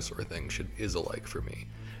underground dinosaur thing is a like for me,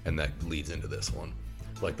 and that leads into this one,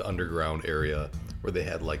 like the underground area where they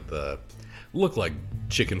had like looked like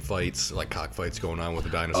chicken fights, like cockfights going on with the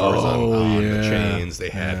dinosaurs on the chains. They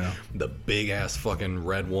had the big ass fucking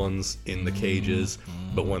red ones in the cages,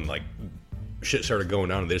 but when like shit started going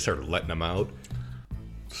down, they just started letting them out.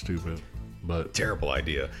 Stupid. But Terrible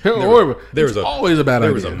idea. there was always a bad idea.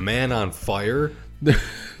 There was a man on fire.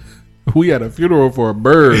 We had a funeral for a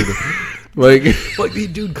bird. Like the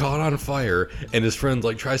dude caught on fire, and his friend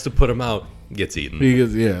like tries to put him out, gets eaten.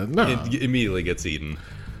 It immediately gets eaten.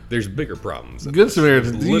 There's bigger problems. Good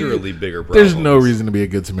Samaritan. There's literally bigger problems. There's no reason to be a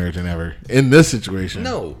good Samaritan ever in this situation.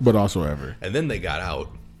 No. But also ever. And then they got out,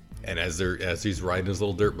 and as he's riding his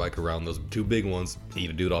little dirt bike around, those 2 big ones, eat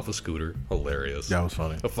a dude off a scooter. Hilarious. That was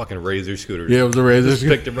funny. A fucking Razor scooter. Yeah, it was a Razor Just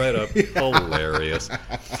scooter. picked him right up. Hilarious.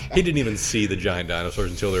 He didn't even see the giant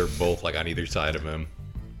dinosaurs until they were both like on either side of him.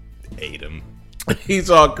 Ate him. He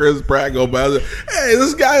saw Chris Pratt go by. Hey,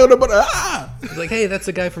 this guy on the He's like, hey, that's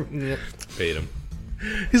the guy from. Yeah. Ate him.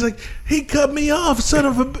 He's like, he cut me off, son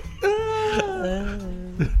of a.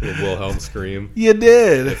 The Wilhelm scream. You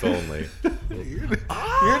did. If only.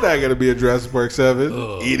 You're not gonna be a Jurassic Park 7,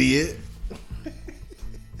 idiot.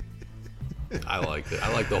 I liked it.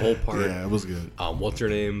 I liked the whole part. Yeah, it was good. What's her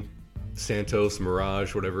name? Santos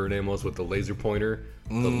Mirage, whatever her name was, with the laser pointer,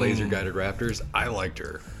 the laser guided raptors. I liked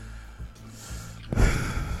her.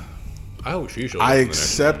 I hope she shows up I in the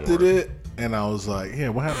next one accepted more. it, and I was like, yeah,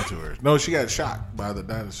 what happened to her? No, she got shot by the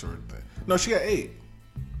dinosaur thing. No, she got ate.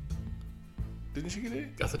 Didn't she get ate?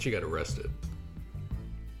 I thought she got arrested.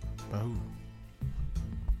 Oh.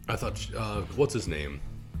 I thought, what's his name?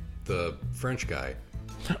 The French guy.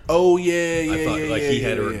 Oh yeah, yeah. I thought yeah, like yeah, he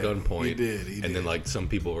had yeah, her yeah. at gunpoint. He did. And then like some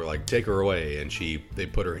people were like, take her away, and she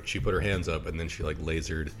put her hands up, and then she like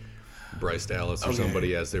lasered Bryce Dallas or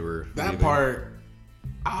somebody as they were that leaving. part.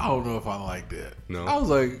 I don't know if I liked it. No? I was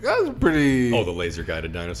like, that's pretty. Oh, the laser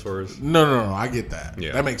guided dinosaurs. No. I get that.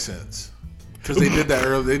 Yeah. That makes sense because they did that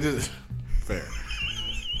earlier. They did fair.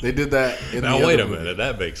 They did that in Now the wait other a movie. minute,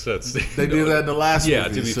 that makes sense. They did that in the last Yeah,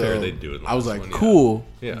 movie. to be so fair, they do it in the I was last like, one, yeah. cool,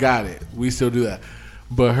 Yeah. got it. We still do that.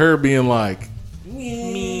 But her being like,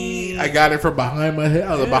 I got it from behind my head.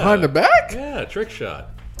 I was like, behind the back? Yeah, trick shot.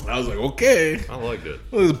 I was like, okay. I liked it.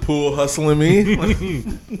 This pool hustling me.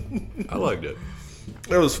 I liked it.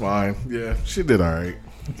 It was fine. Yeah, she did all right.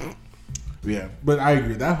 Yeah, but I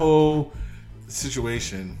agree. That whole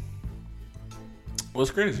situation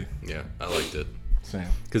was crazy. Yeah, I liked it. Same.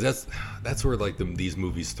 Because that's where like these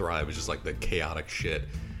movies thrive. It's just like the chaotic shit,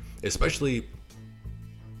 especially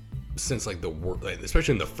since like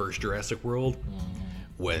especially in the first Jurassic World,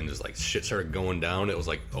 when just like shit started going down. It was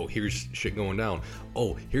like, oh, here's shit going down.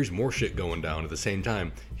 Oh, here's more shit going down at the same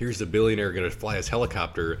time. Here's the billionaire gonna fly his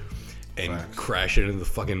helicopter and crash it into the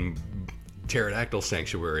fucking pterodactyl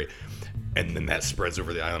sanctuary. And then that spreads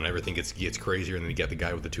over the island. Everything gets crazier. And then you get the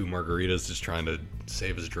guy with the 2 margaritas just trying to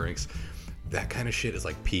save his drinks. That kind of shit is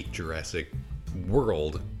like peak Jurassic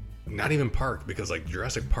World. Not even Park, because like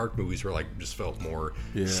Jurassic Park movies were like just felt more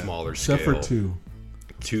smaller scale. Except for 2.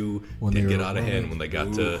 2 did get out of hand when they got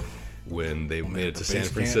when they made it to San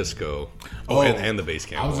Francisco. And the base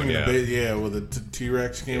camp. I was thinking where the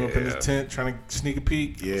T-Rex came up in his tent trying to sneak a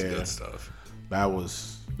peek. Yeah, good stuff. That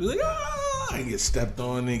was like, he gets stepped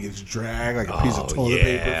on, he gets dragged like a piece of toilet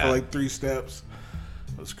paper for like 3 steps.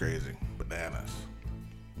 It was crazy, bananas.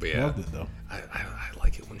 But yeah, loved it though. I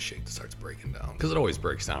like it when shit starts breaking down, because it always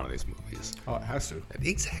breaks down in these movies. Oh, it has to.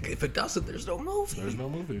 Exactly. If it doesn't, there's no movie. There's no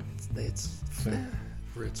movie.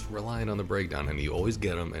 It's relying on the breakdown, and you always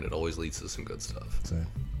get them, and it always leads to some good stuff.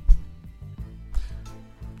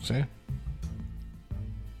 Same.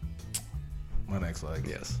 My next leg.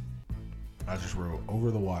 Yes. I just wrote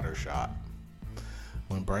over the water shot.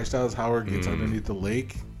 When Bryce Dallas Howard gets underneath the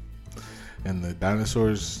lake, and the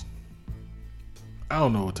dinosaurs. I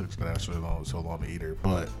don't know what took the dinosaurs so long to eat her,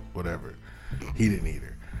 but whatever. He didn't eat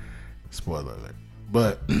her. Spoiler alert.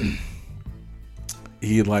 But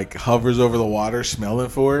he like hovers over the water smelling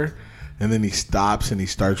for her, and then he stops and he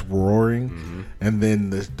starts roaring, and then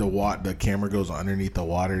the camera goes underneath the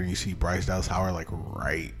water, and you see Bryce Dallas Howard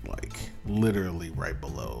literally right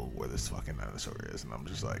below where this fucking dinosaur is, and I'm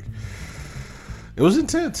just like, it was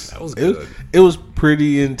intense. That was good. It was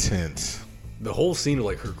pretty intense. The whole scene of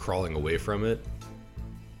like her crawling away from it.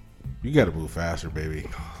 You got to move faster, baby.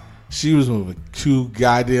 She was moving too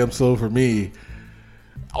goddamn slow for me.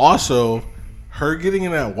 Also, her getting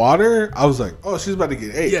in that water, I was like, "Oh, she's about to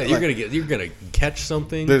get ate." Yeah, you're gonna catch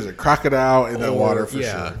something. There's a crocodile in that water for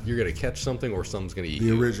sure. You're gonna catch something, or something's gonna eat the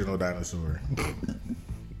you. original dinosaur.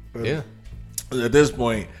 Yeah. At this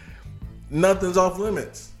point, nothing's off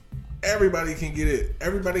limits. Everybody can get it.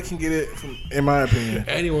 Everybody can get it, in my opinion.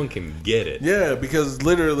 Anyone can get it. Yeah, because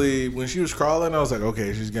literally when she was crawling, I was like,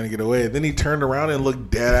 okay, she's going to get away. Then he turned around and looked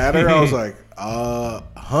dead at her. I was like,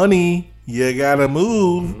 honey, you got to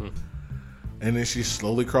move. And then she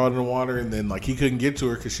slowly crawled in the water, and then like he couldn't get to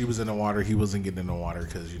her because she was in the water. He wasn't getting in the water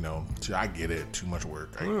because, I get it. Too much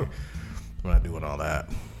work. I'm not doing all that.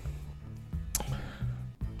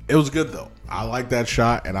 It was good, though. I liked that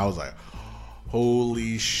shot, and I was like,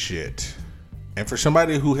 holy shit. And for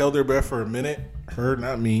somebody who held their breath for a minute, her,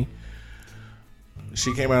 not me,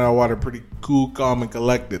 she came out of the water pretty cool, calm, and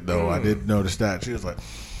collected, though. I did notice that. She was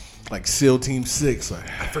like SEAL Team 6.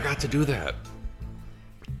 I forgot to do that.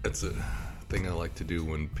 That's a thing I like to do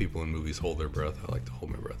when people in movies hold their breath. I like to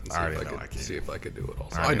hold my breath and see if I could do it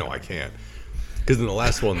also. I know I can't. Because in the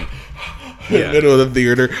last one, in the middle of the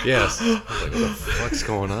theater. Yes. I was like, what the fuck's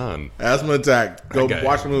going on? Asthma attack. Go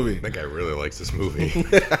watch the movie. That guy really likes this movie.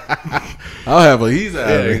 I'll have what he's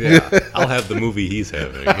having. Yeah. I'll have the movie he's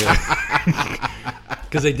having.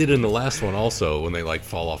 Because they did it in the last one also, when they like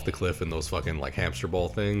fall off the cliff in those fucking like hamster ball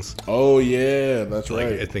things. Oh, yeah. That's like,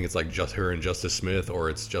 right. I think it's like just her and Justice Smith, or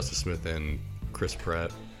it's Justice Smith and Chris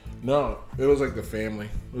Pratt. No, it was like the family.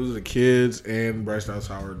 It was the kids and Bryce Dallas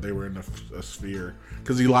Howard. They were in a sphere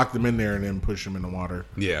because he locked them in there and then pushed them in the water.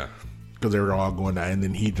 Yeah, because they were all going down, and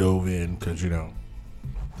then he dove in because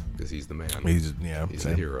because he's the man. He's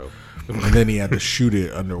the hero. And then he had to shoot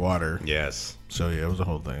it underwater. Yes. So yeah, it was a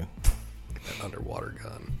whole thing. An underwater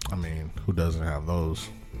gun. I mean, who doesn't have those?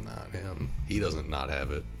 Not him. He doesn't not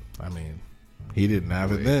have it. I mean, he didn't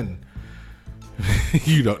have it then.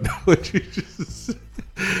 You don't know what you just said.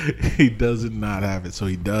 He doesn't not have it, so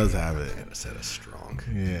he does have it. I said it strong.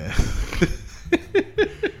 Yeah.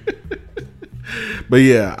 But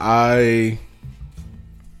yeah,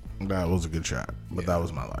 that was a good shot. But that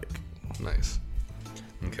was my like. Nice.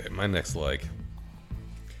 Okay, my next like.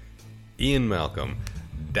 Ian Malcolm.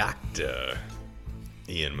 Dr.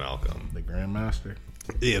 Ian Malcolm. The Grandmaster.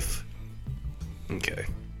 Okay.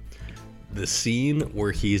 The scene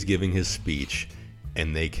where he's giving his speech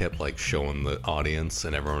and they kept like showing the audience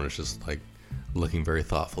and everyone was just like looking very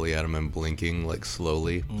thoughtfully at him and blinking like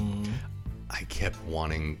slowly. I kept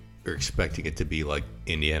wanting or expecting it to be like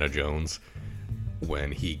Indiana Jones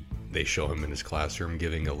when they show him in his classroom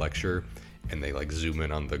giving a lecture and they like zoom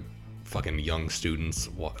in on the fucking young students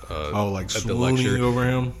like at the swooning lecture, over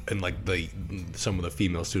him. and like some of the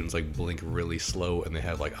female students like blink really slow, and they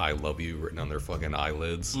have like "I love you" written on their fucking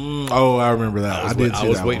eyelids. Oh, I remember that. I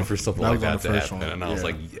was waiting for something like was on that the to first happen, one. and I was Yeah.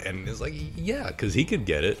 like, and it's like, yeah, because he could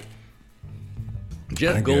get it.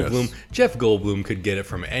 Jeff I Goldblum. guess. Jeff Goldblum could get it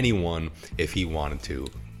from anyone if he wanted to,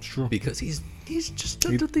 It's true. because he's just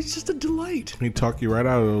a delight. He'd talk you right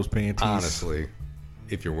out of those panties. Honestly,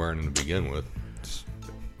 if you're wearing them to begin with.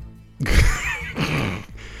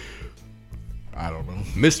 I don't know.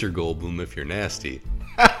 Mr. Goldblum, if you're nasty.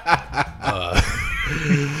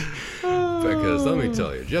 Because let me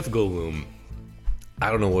tell you, Jeff Goldblum, I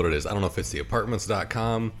don't know what it is. I don't know if it's the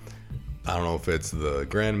apartments.com. I don't know if it's the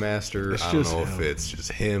Grandmaster. It's I don't just know him. if it's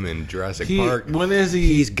just him in Jurassic Park. When is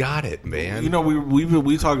he? He's got it, man. You know,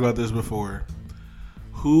 we talked about this before.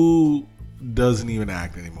 Who doesn't even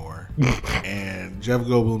act anymore? And Jeff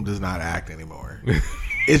Goldblum does not act anymore.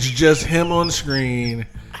 It's just him on screen,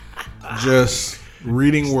 just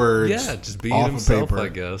reading words. Yeah, just being off of himself, paper. I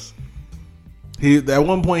guess. He at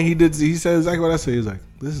one point he said exactly what I said. He was like,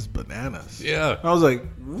 "This is bananas." Yeah. I was like,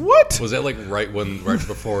 "What?" Was that like right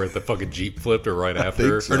before the fucking Jeep flipped, or right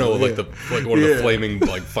after? think so, or no, like yeah. one of the Yeah. flaming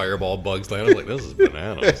like fireball bugs landed. I was like, this is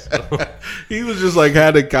bananas. He was just like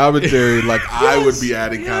adding commentary, like I would be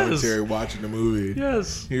adding yes. commentary watching the movie.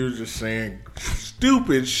 Yes. He was just saying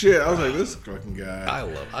stupid shit. I was like, "This fucking guy." I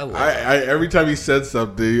love it. I every time he said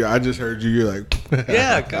something, I just heard you. You're like,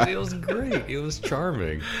 Yeah, because it was great. It was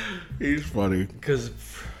charming. he's funny." Because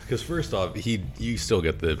first off, you still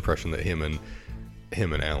get the impression that him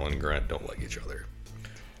and Alan Grant don't like each other.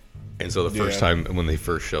 And so the first Yeah. time when he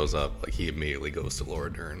first shows up, like he immediately goes to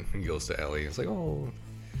Laura Dern and goes to Ellie. It's like, oh,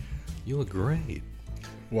 you look great.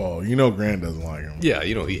 Well, you know, Grant doesn't like him. Yeah,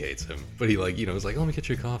 you know he hates him, but he like he's like, let me get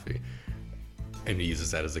you a coffee, and he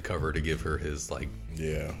uses that as a cover to give her his like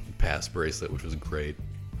Yeah. pass bracelet, which was great.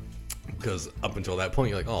 Because up until that point,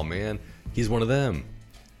 you're like, oh man, he's one of them.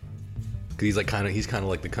 Because he's kind of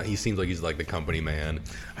like he seems like he's like the company man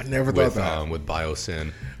I never thought with that. with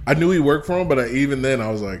Biosyn. I knew he worked for him, but even then, I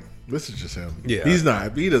was like, "This is just him." Yeah. He's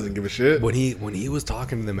not. He doesn't give a shit. When he was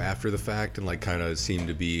talking to them after the fact and like kind of seemed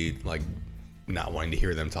to be like not wanting to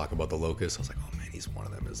hear them talk about the locust, I was like, oh man, he's one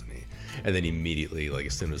of them, isn't he? And then immediately, like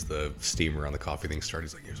as soon as the steamer on the coffee thing started,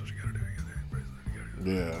 he's like, here's what you gotta do.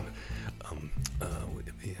 You gotta Yeah.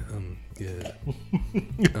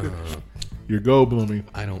 You're go blooming.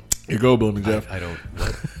 I don't. You're go blooming, Jeff. I don't.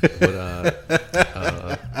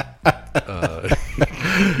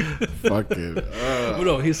 Fucking. But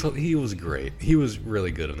no, he was great. He was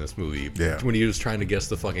really good in this movie. Yeah. When he was trying to guess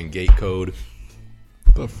the fucking gate code,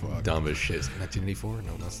 The fuck. dumb as shit. 1984?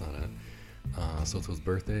 No, that's not it. Soto's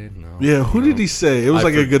birthday? No. Yeah. Who did he say? It was I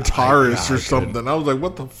like a forgot- guitarist I or something. I was like,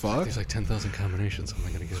 "What the fuck?" There's like 10,000 combinations. How am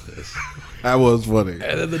I gonna get this? That was funny.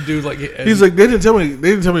 And then the dude like He's like, "They didn't tell me. They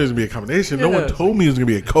didn't tell me it was gonna be a combination. No Yeah, one it's told me it was gonna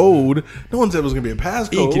be a code. No one said it was gonna be a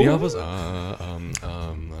passcode. "E, can you help us?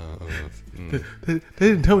 They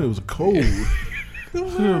didn't tell me it was a code. It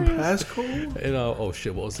was a passcode. And oh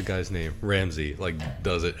shit, what was the guy's name? Ramsey like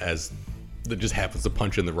does it as that just happens to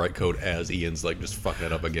punch in the right code as Ian's like just fucking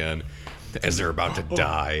it up again as they're about to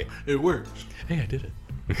die. It works. Hey, I did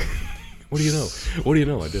it. What do you know? What do you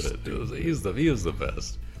know? I did it. He was the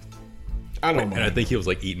best. I don't know. And I think he was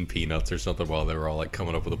like eating peanuts or something while they were all like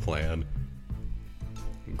coming up with a plan.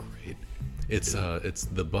 Great. It's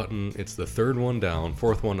the button. It's the third one down,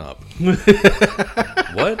 fourth one up.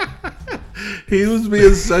 What? He was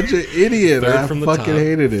being such an idiot. Third I from the fucking top.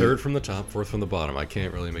 hated it. Third from the top, fourth from the bottom. I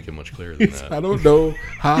can't really make it much clearer than that. I don't know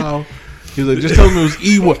how. He's like, just tell me it was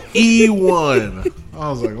E1. E1. I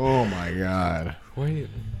was like, oh my god. Why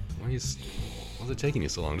is it taking you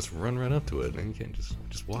so long? Just run right up to it, and you can't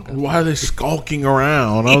just walk up. Why are they skulking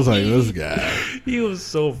around? I was like, this guy. He was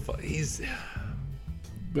so funny. He's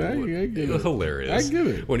I get it was it. hilarious. I get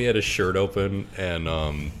it. When he had his shirt open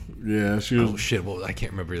and Yeah, she was oh shit, well I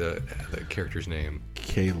can't remember the character's name.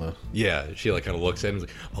 Kayla. Yeah, she like kind of looks at him and is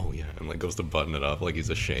like, oh yeah, and like goes to button it up like he's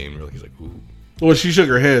ashamed or like he's like, ooh. Well, she shook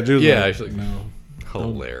her head. She was Yeah, like, she's like, no.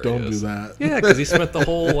 Hilarious. Don't do that. Yeah, because he spent the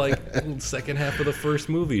whole like second half of the first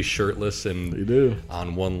movie shirtless You and do.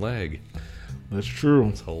 on one leg. That's true.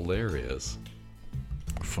 It's hilarious.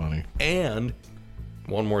 Funny. And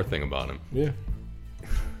one more thing about him. Yeah.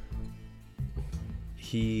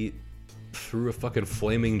 He threw a fucking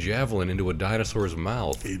flaming javelin into a dinosaur's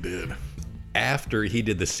mouth He did. after he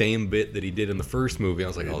did the same bit that he did in the first movie. I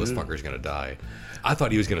was like, oh, this fucker's gonna die. I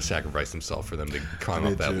thought he was gonna sacrifice himself for them to climb I up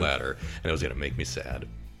did that too. ladder, and it was gonna make me sad.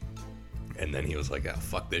 And then he was like, "Ah,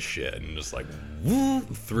 fuck this shit," and just like woo,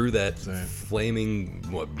 threw that flaming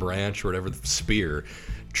branch or whatever, spear,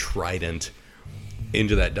 trident,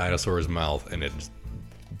 into that dinosaur's mouth, and it just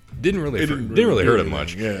didn't really hurt him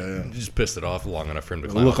much. Yeah. Just pissed it off long enough for him to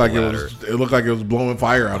It climb looked up like the ladder. it looked like it was blowing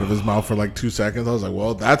fire out of his mouth for like 2 seconds. I was like,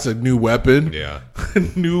 well, that's a new weapon. Yeah.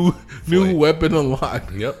 new weapon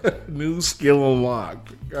unlocked. Yep. New skill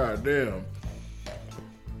unlocked. God damn.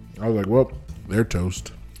 I was like, well, they're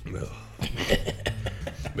toast.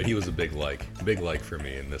 But he was a big like for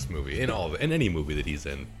me in this movie, in any movie that he's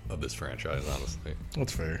in of this franchise, honestly.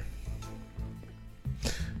 That's fair.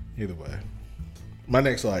 Either way. My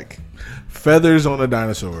next like, feathers on a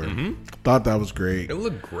dinosaur. Thought that was great. It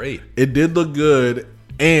looked great. It did look good,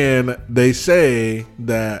 and they say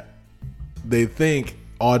that they think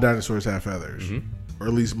all dinosaurs have feathers, or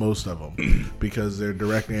at least most of them, because their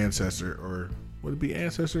direct ancestor, or would it be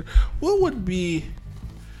ancestor? What would be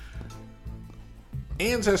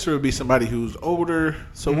ancestor? Would be somebody who's older.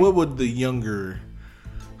 So what would the younger?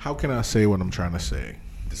 How can I say what I'm trying to say?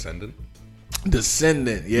 Descendant.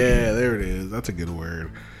 Yeah, there it is. That's a good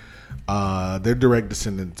word. Their direct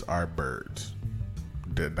descendants are birds.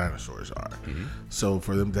 The dinosaurs are. So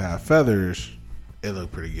for them to have feathers, it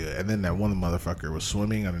looked pretty good. And then that one motherfucker was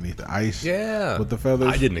swimming underneath the ice. Yeah. With the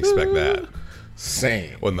feathers. I didn't expect that.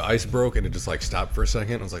 Same. When the ice broke and it just like stopped for a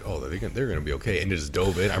second, I was like, "Oh, they're gonna be okay," and it just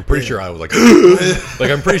dove in. I'm pretty sure I was like,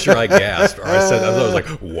 I'm pretty sure I gasped or I was like,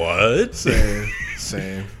 "What?"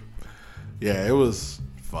 Same. Yeah, it was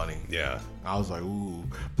funny. Yeah. I was like, ooh,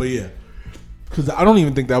 but yeah, because I don't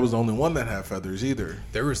even think that was the only one that had feathers either.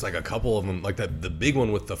 There was like a couple of them, like the big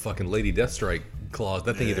one with the fucking Lady Deathstrike claws.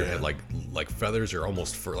 That thing either had like feathers or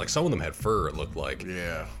almost fur. Like some of them had fur. It looked like.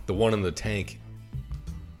 Yeah. The one in the tank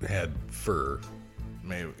had fur.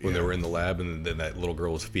 Maybe when they were in the lab, and then that little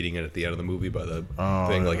girl was feeding it at the end of the movie by the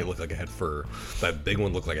thing. Like it looked like it had fur. That big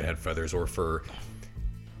one looked like it had feathers or fur.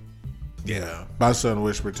 Yeah. My son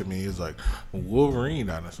whispered to me, he's like, Wolverine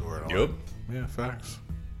dinosaur. And I'm Yep. like, yeah, facts.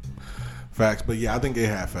 But yeah, I think it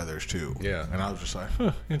had feathers too. Yeah. And I was just like,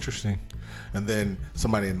 huh, interesting. And then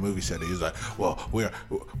somebody in the movie said it. He was like, well,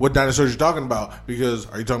 what dinosaurs you talking about? Because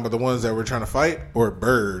are you talking about the ones that we're trying to fight or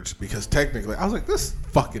birds? Because technically, I was like, this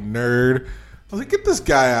fucking nerd. I was like, get this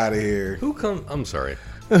guy out of here. I'm sorry.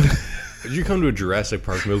 Did you come to a Jurassic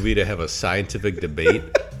Park movie to have a scientific debate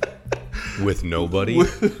with nobody?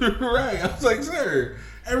 Right. I was like, sir,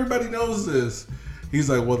 everybody knows this. He's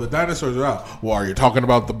like, well, the dinosaurs are out. Well, are you talking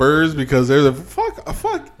about the birds? Because they're the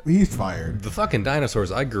fuck. He's fired. The fucking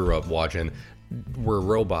dinosaurs I grew up watching were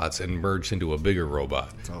robots and merged into a bigger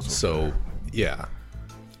robot. So, yeah.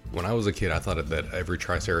 When I was a kid, I thought that every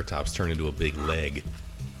Triceratops turned into a big leg.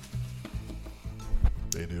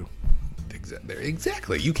 They do.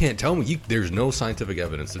 Exactly. You can't tell me. There's no scientific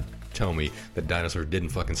evidence to tell me that dinosaurs didn't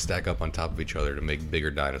fucking stack up on top of each other to make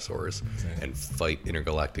bigger dinosaurs and fight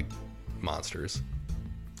intergalactic monsters.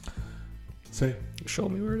 Say, show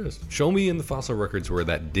me where it is. Show me in the fossil records where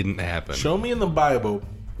that didn't happen. Show me in the Bible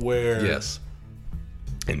where... Yes.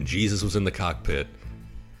 And Jesus was in the cockpit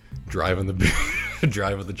driving the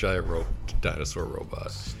giant dinosaur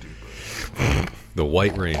robot. Stupid. The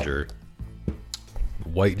White Ranger.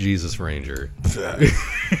 White Jesus Ranger.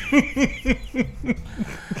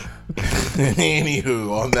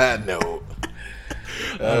 Anywho, on that note,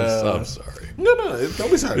 I'm sorry. No,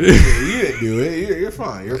 don't be sorry. You didn't do it. You're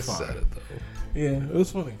fine. You're fine. I said it though. Yeah, it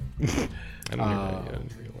was funny. I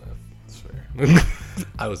didn't hear you laugh. That's fair.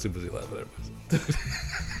 I was too busy laughing at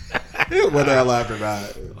myself. Whether I laughed or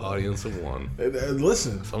not. Audience of one.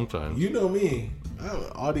 Listen, sometimes you know me. I'm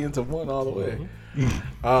an audience of one all the way.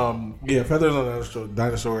 Yeah, feathers on a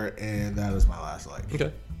dinosaur, and that is my last like.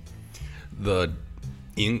 Okay. The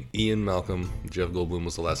Ian Malcolm, Jeff Goldblum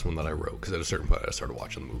was the last one that I wrote because at a certain point I started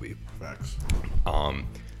watching the movie. Facts.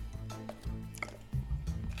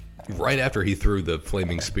 Right after he threw the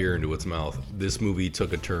flaming spear into its mouth, this movie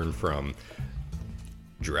took a turn from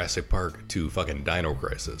Jurassic Park to fucking Dino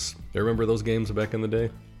Crisis. You remember those games back in the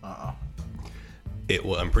day?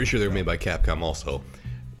 I'm pretty sure they were made by Capcom also.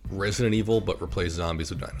 Resident Evil, but replace zombies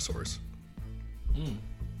with dinosaurs.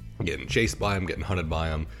 Getting chased by them, getting hunted by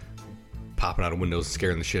them, popping out of windows,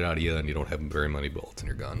 scaring the shit out of you, and you don't have very many bullets in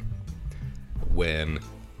your gun. When,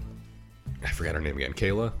 I forgot her name again,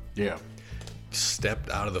 Kayla? Yeah. Stepped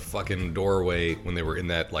out of the fucking doorway when they were in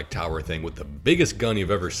that like tower thing with the biggest gun you've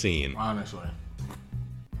ever seen. Honestly.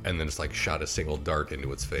 And then just like shot a single dart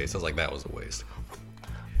into its face. I was like, that was a waste.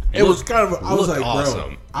 It was kind of. I was like, awesome.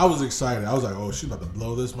 Bro, I was excited. I was like, oh, she's about to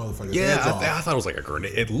blow this motherfucker's Yeah, heads off. I thought it was like a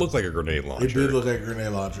grenade. It looked like a grenade launcher. It did look like a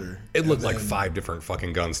grenade launcher. It looked like 5 different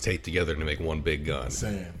fucking guns taped together to make one big gun.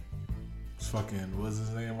 Same. It's fucking, what's his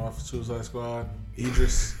name off Suicide Squad?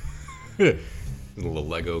 Idris. A little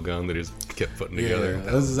Lego gun that he just kept putting together.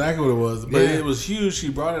 Yeah, that's exactly what it was. But Yeah. it was huge. She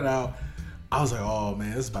brought it out. I was like, oh man,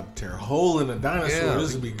 this is about to tear a hole in a dinosaur. Yeah.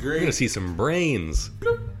 This would be You're great. gonna see some brains.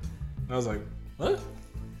 And I was like, what?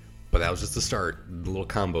 But that was just the start, the little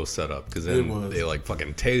combo setup. Because It then was. they like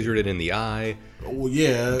fucking tasered it in the eye. Oh,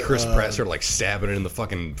 yeah. Chris Pratt started like stabbing it in the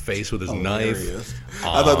fucking face with his knife. hilarious.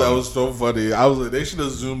 I thought that was so funny. I was like, they should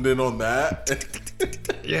have zoomed in on that.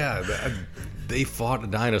 Yeah, they fought a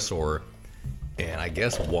dinosaur, and I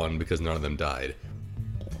guess won because none of them died.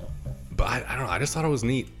 But I don't know. I just thought it was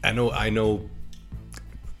neat. I know.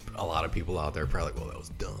 A lot of people out there are probably like, "Well, that was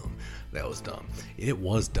dumb. That was dumb." It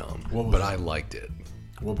was dumb, What was but it? I liked it.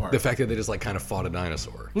 What part? The fact that they just like kind of fought a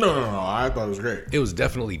dinosaur. No. I thought it was great. It was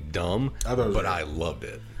definitely dumb, I thought it was but great. I loved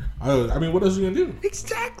it. I mean, what else are you gonna do?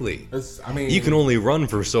 Exactly. You can only run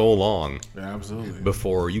for so long Yeah, absolutely.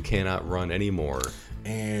 before you cannot run anymore,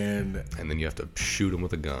 And and then you have to shoot him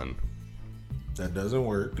with a gun. that doesn't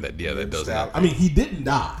work. That does Stab- not. I mean, he didn't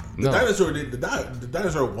die. The No. dinosaur did. The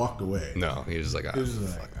dinosaur walked away. No, he was just like, He was "Ah,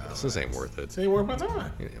 just like, fuck this ain't worth it. This ain't worth my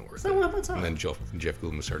time. It ain't worth It's not it." worth my time. And then Jeff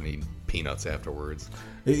Goldblum started eating peanuts afterwards.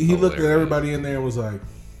 He looked at Hilarious. everybody in there and was like,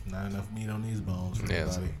 "Not enough meat on these bones for Yeah,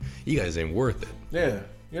 it's everybody." like, you guys ain't worth it. Yeah,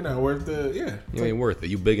 you're not worth the. Yeah, You ain't worth it.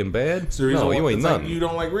 You big and bad? it's the reason No, why- you ain't it's like nothing. you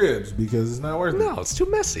don't like ribs because it's not worth it. No, it's too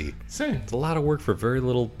messy. Same. It's a lot of work for very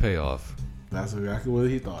little payoff. That's exactly what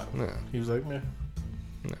he thought. Yeah. He was like, "Man."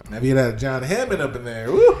 No. Now if he had John Hammond up in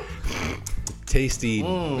there, woo! Tasty.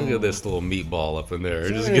 Look at this little meatball up in there.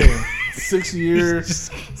 Just Dang. 6 years.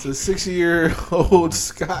 It's a 60-year-old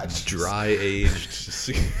Scotch. dry aged.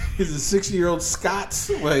 He's a 60-year-old Scots.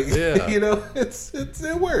 Like, Yeah. you know,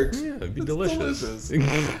 it works. Yeah, it'd be It's delicious.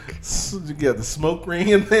 So you got the smoke ring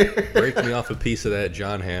in there. Break me off a piece of that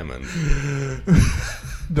John Hammond.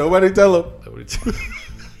 Nobody tell him. That would-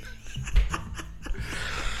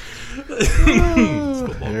 It's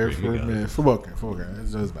football cream, you got it. Football cream.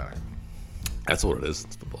 It doesn't matter. That's what it is.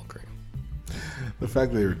 It's football cream. The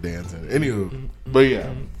fact that they were dancing. Anywho, but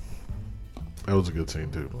yeah, that was a good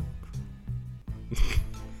scene too.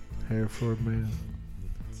 Hereford man.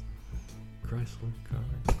 Chrysler car.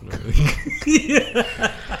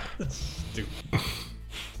 Stupid.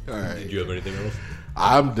 All right, Did you have anything else?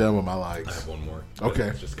 I'm done with my I likes. have one more. Okay.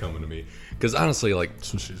 It's just coming to me. Because honestly, like,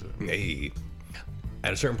 That's what she said. hey,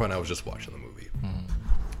 at a certain point, I was just watching the movie.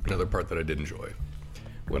 Another part that I did enjoy.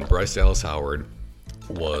 When Bryce Dallas Howard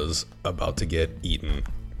was about to get eaten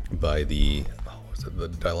by the, was it the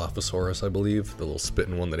Dilophosaurus, I believe? The little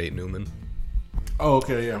spitting one that ate Newman. Oh,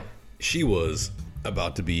 okay, yeah, She was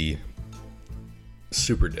about to be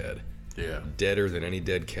super dead. yeah. Deader than any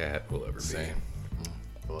dead cat will ever be. Same.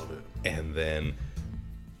 Love it. And then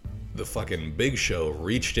the fucking Big Show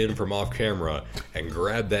reached in from off camera and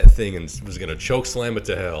grabbed that thing and was gonna choke slam it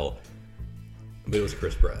to hell. But it was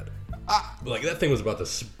Chris Pratt. Like, that thing was about to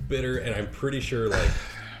spit her, and I'm pretty sure, like,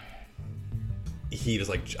 he just,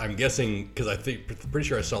 like, I'm guessing, because pretty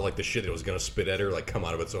sure I saw, like, the shit that was gonna spit at her, like, come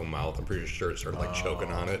out of its own mouth. I'm pretty sure it started, like,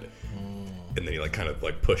 choking on it. And then he, like, kind of,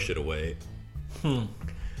 like, pushed it away.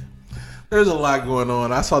 There's a lot going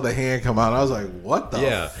on. I saw the hand come out. I was like, what the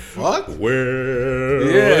Yeah. fuck? Where?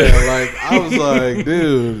 Yeah, like, I was like,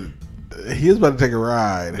 dude, he's about to take a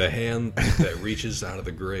ride. The hand that reaches out of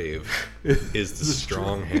the grave is the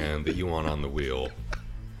strong hand that you want on the wheel.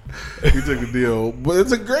 He took a deal, but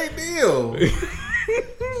it's a great deal.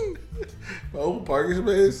 Open parking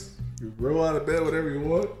space. You roll out of bed, whatever you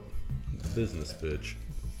want. Business bitch.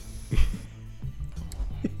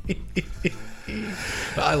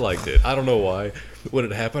 I liked it. I don't know why. When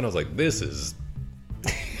it happened, I was like, this is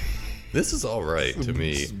all right to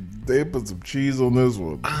me. They put some cheese on this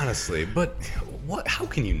one. Honestly, but what? How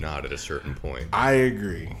can you not at a certain point? I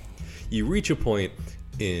agree. You reach a point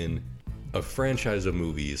in a franchise of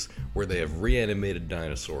movies where they have reanimated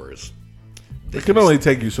dinosaurs. It can only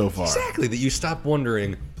take you so far. Exactly, that you stop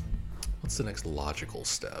wondering, what's the next logical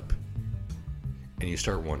step? And you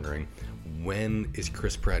start wondering, when is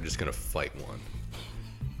Chris Pratt just going to fight one?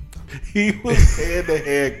 He was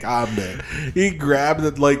hand-to-hand combat. He grabbed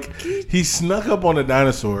it like he snuck up on a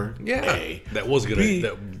dinosaur. Yeah, that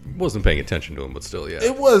wasn't paying attention to him, but still, yeah.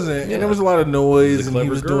 It wasn't, Yeah. and there was a lot of noise, He's a and he clever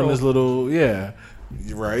was doing girl. this little,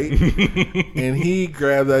 right. And he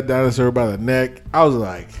grabbed that dinosaur by the neck. I was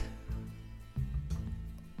like,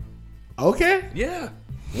 okay. Yeah,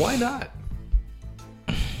 why not?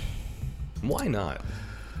 Why not?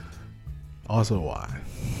 Also, why?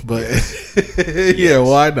 But yeah,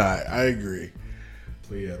 why not? I agree.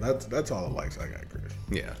 But yeah, that's all the likes I got, Chris.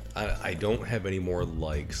 Yeah, I don't have any more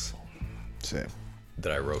likes Same.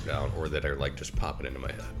 that I wrote down or that are like just popping into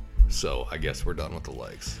my head. So I guess we're done with the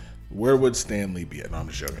likes. Where would Stan Lee be at? No, I'm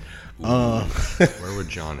just joking. Where would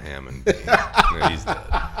John Hammond be? No, he's dead.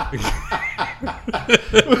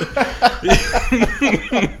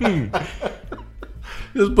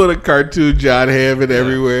 Just put a cartoon John Hammond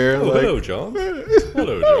everywhere. Oh, like, hello, John.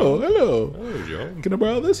 Hello, John. hello. Hello, John. Can I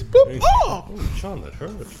borrow this? Boop. Oh, Oh, John, that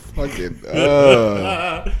hurt. fucking.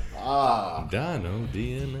 Dino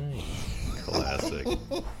DNA. Classic.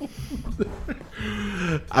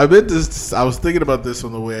 I was thinking about this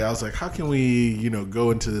on the way. I was like, how can we,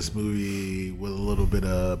 go into this movie with a little bit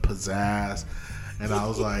of pizzazz? And I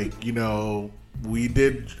was like, we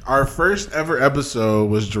did our first ever episode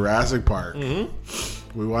was Jurassic Park.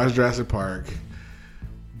 Mm-hmm. We watched Jurassic Park.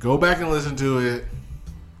 Go back and listen to it.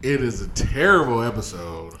 It is a terrible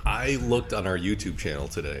episode. I looked on our YouTube channel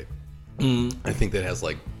today. I think that has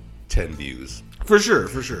like 10 views. For sure.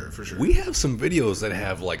 We have some videos that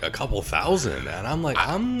have like a couple thousand, and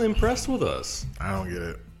I'm impressed with us. I don't get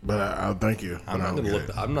it, but I thank you. I'm not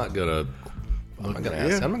gonna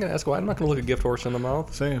ask why. I'm not gonna look a gift horse in the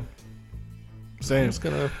mouth. Same. I'm just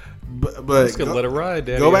gonna But let it ride,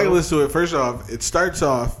 Daddy. Go back and listen to it. First off, it starts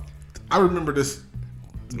off. I remember this.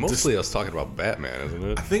 It's mostly us talking about Batman, isn't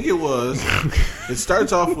it? I think it was. It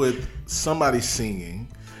starts off with somebody singing.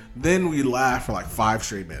 Then we laugh for like 5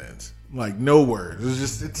 straight minutes. Like, no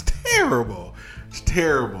words. It's terrible. It's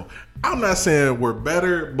terrible. I'm not saying we're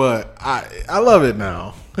better, but I love it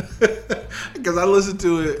now. Because I listened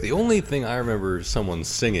to it. The only thing I remember someone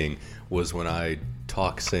singing was when I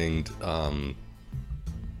singed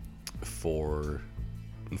for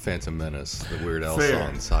Phantom Menace, the Weird Al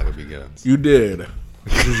song, Saga Begins. You did.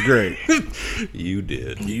 Which is great. You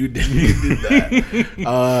did that. Yeah,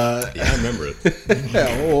 I remember it.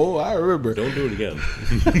 Oh, I remember. Don't do it again.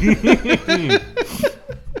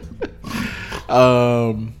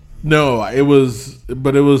 No, it was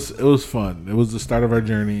fun. It was the start of our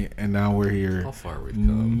journey, and now we're here. How far we've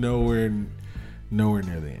come? Nowhere near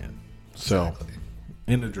the end. So, Exactly.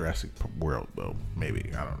 in the Jurassic World, though, maybe,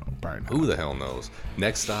 I don't know, probably not. Who the hell knows?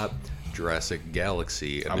 Next stop, Jurassic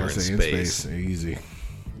Galaxy, and I'm they're gonna in say space.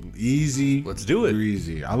 Easy. Let's do it.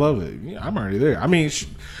 Easy. I love it. Yeah, I'm already there. I mean,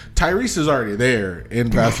 Tyrese is already there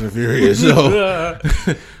in Fast and the Furious, so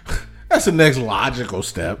that's the next logical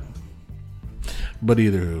step. But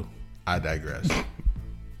either who, I digress.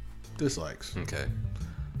 Dislikes. Okay,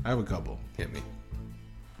 I have a couple. hit me.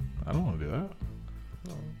 I don't want to do that.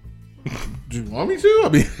 Do you want me to? I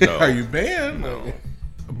mean, No. Are you banned? No,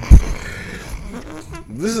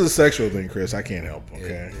 This is a sexual thing, Chris. I can't help.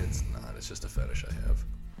 Okay. it's not. It's just a fetish I have.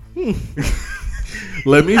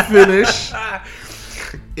 Let me finish.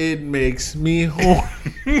 It makes me horny.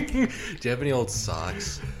 Do you have any old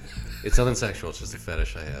socks? It's nothing sexual. It's just a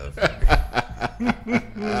fetish I have.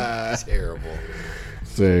 Terrible.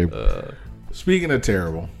 Same. Speaking of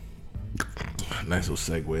terrible, nice little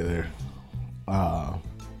segue there.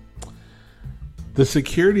 The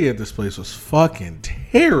security at this place was fucking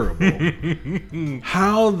terrible.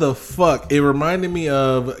 How the fuck? It reminded me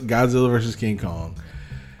of Godzilla vs. King Kong.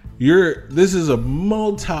 This is a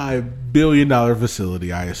multi-billion-dollar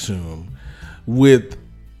facility, I assume, with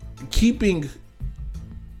keeping.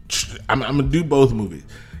 I'm gonna do both movies.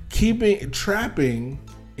 Trapping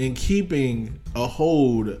and keeping a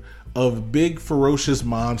hold of big ferocious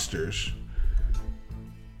monsters.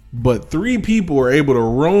 But 3 people were able to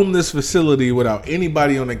roam this facility without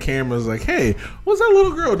anybody on the cameras like, hey, what's that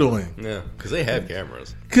little girl doing? Yeah, because they have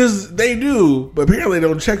cameras. Because they do, but apparently they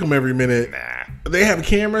don't check them every minute. Nah. They have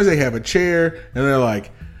cameras, they have a chair, and they're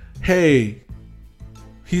like, hey,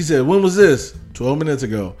 he said, when was this? 12 minutes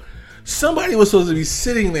ago. Somebody was supposed to be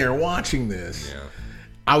sitting there watching this. Yeah.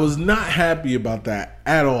 I was not happy about that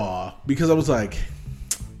at all because I was like,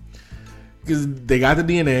 because they got the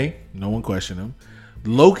DNA, no one questioned them.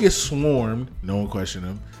 Locusts swarmed, no one questioned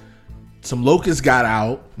them. Some locusts got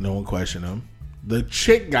out, no one questioned them. The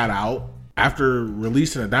chick got out after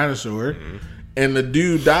releasing a dinosaur, and the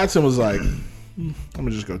dude Dodson was like, I'm gonna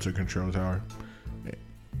just go to a control tower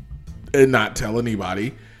and not tell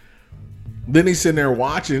anybody. Then he's sitting there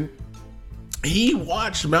watching. He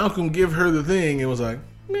watched Malcolm give her the thing and was like,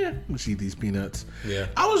 let's eat these peanuts. Yeah.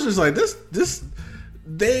 I was just like, this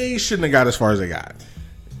they shouldn't have got as far as they got.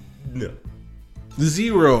 No.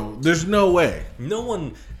 0. There's no way. No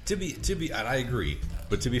one to be and I agree,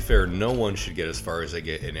 but to be fair, no one should get as far as they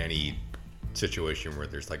get in any situation where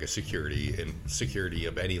there's like a security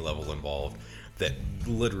of any level involved that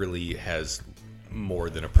literally has more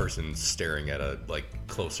than a person staring at a like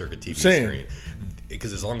closed circuit TV Same. screen.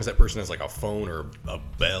 Because as long as that person has like a phone or a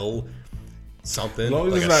bell, something. As long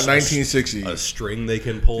as like it's not 1960s. A string they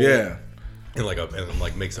can pull. Yeah.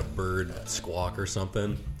 And makes a bird squawk or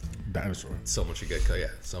something. Dinosaur. Someone should get caught. Yeah,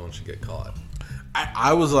 someone should get caught.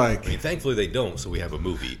 I was like, I mean, thankfully they don't, so we have a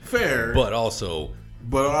movie. fair. But also,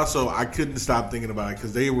 I couldn't stop thinking about it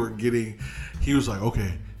because they were getting. He was like,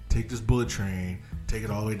 okay, take this bullet train, take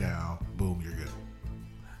it all the way down, boom, you're good.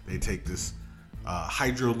 They take this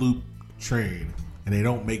hydro loop train, and they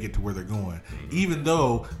don't make it to where they're going, even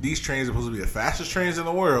though these trains are supposed to be the fastest trains in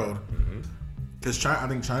the world. Because I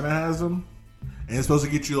think China has them, and it's supposed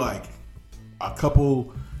to get you like a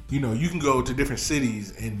couple. You know, you can go to different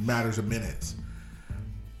cities in matters of minutes.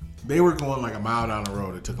 They were going like a mile down the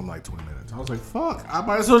road. It took them like 20 minutes. I was like, fuck, I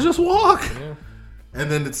might as well just walk. yeah.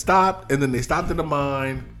 And then it stopped, and then they stopped in the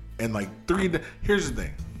mine, and like here's the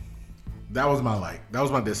thing. That was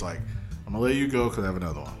my dislike. I'm gonna let you go because I have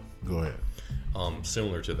another one. Go ahead.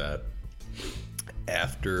 Similar to that,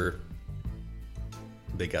 after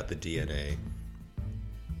they got the DNA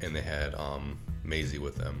and they had Maisie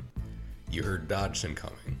with them, you heard Dodgson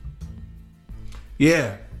coming.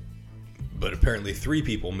 Yeah. But apparently 3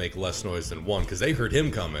 people make less noise than 1 because they heard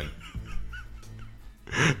him coming.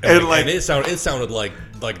 And it sounded like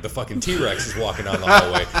the fucking T-Rex is walking down the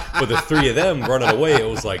hallway. But the 3 of them running away, it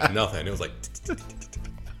was like nothing. It was like...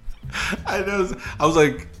 I was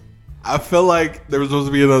like, I felt like there was supposed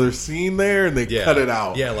to be another scene there, and they cut it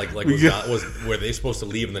out. Yeah, was were they supposed to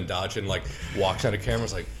leave and then Dodgson like walks out of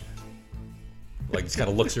camera's like just kind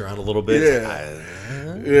of looks around a little bit.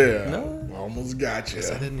 Yeah. No. Almost got you.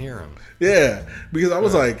 I didn't hear him. Yeah, because I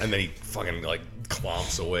was like... And then he fucking like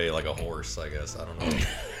clomps away like a horse, I guess. I don't know.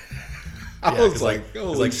 I was like,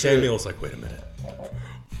 Samuel was like, wait a minute.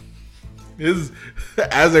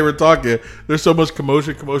 As they were talking, there's so much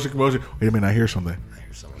commotion. Wait a minute, I hear something. I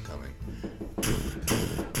hear someone coming.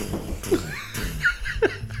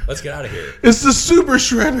 Let's get out of here. It's the Super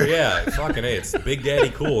Shredder. Yeah, fucking A. It's Big Daddy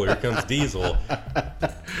Cool. Here comes Diesel.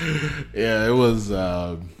 Yeah, it was...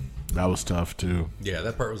 that was tough, too. Yeah,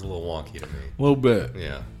 that part was a little wonky to me. A little bit.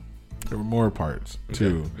 Yeah. There were more parts,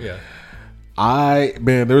 too. Okay. Yeah.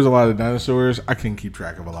 There was a lot of dinosaurs. I couldn't keep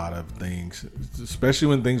track of a lot of things, especially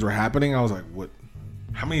when things were happening. I was like, "What?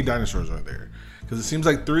 How many dinosaurs are there?" Because it seems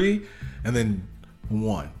like 3, and then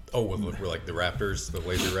 1. Oh, were like the raptors, the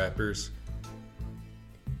laser raptors,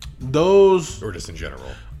 those, or just in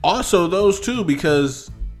general? Also, those 2,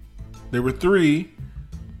 because there were 3.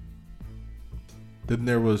 Then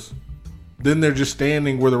they're just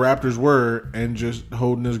standing where the raptors were and just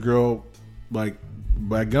holding this girl like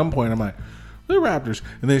by gunpoint. I'm like, the raptors,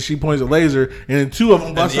 and then she points a laser, and then 2 of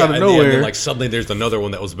them bust out of nowhere. And then, like suddenly, there's another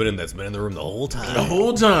one that's been in the room the whole time. The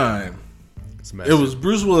whole time, it was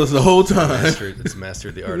Bruce Willis the whole time. It's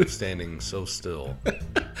mastered the art of standing so still.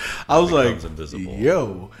 I was like, invisible.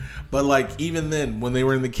 yo, but like even then, when they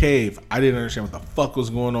were in the cave, I didn't understand what the fuck was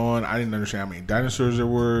going on. I didn't understand how many dinosaurs there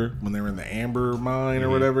were when they were in the amber mine or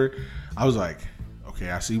whatever. I was like,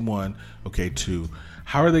 okay, I see 1. Okay, 2.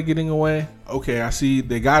 How are they getting away? Okay, I see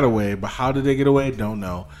they got away, but how did they get away? Don't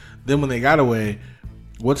know. Then when they got away,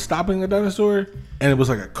 what's stopping the dinosaur? And it was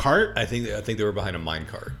like a cart? I think they were behind a mine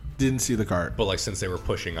cart. Didn't see the cart. But like since they were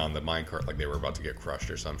pushing on the mine cart, like they were about to get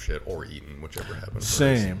crushed or some shit, or eaten, whichever happened first.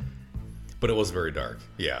 Same. But it was very dark.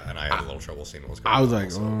 Yeah, and I had a little trouble seeing what was going on. I was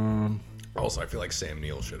like, Also, I feel like Sam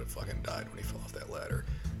Neill should have fucking died when he fell off that ladder.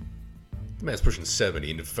 The man's pushing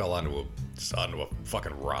 70 and fell onto a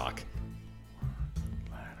fucking rock.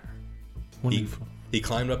 He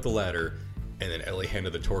climbed up the ladder, and then Ellie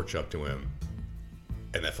handed the torch up to him,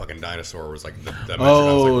 and that fucking dinosaur was like,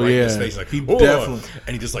 in his face, like, he definitely,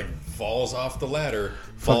 and he just like falls off the ladder,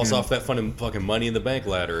 falls off that fucking Money in the Bank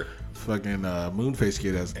ladder. Fucking Moonface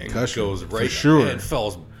kid has concussion, goes right for sure, and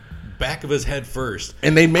falls back of his head first,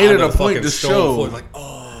 and they made it a point to show, floor, like,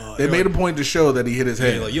 oh, they made a point to show that he hit his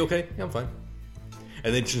head. Like, you okay? Yeah, I'm fine.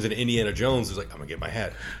 And then she's in Indiana Jones, who's like, I'm gonna get my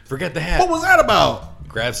hat. Forget the hat. What was that about?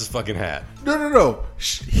 Grabs his fucking hat. No.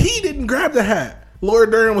 He didn't grab the hat. Laura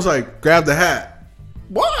Dern was like, grab the hat.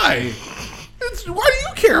 Why? Why do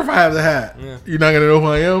you care if I have the hat? Yeah. You're not gonna know who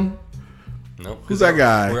I am? No. Who's that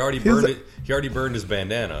guy? He already burned his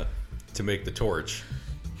bandana to make the torch.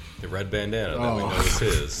 The red bandana that we know is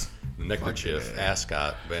his. The neckerchief,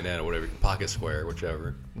 ascot, bandana, whatever, pocket square,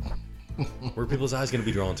 whichever. Where are people's eyes gonna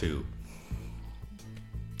be drawn to?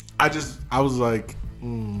 I was like,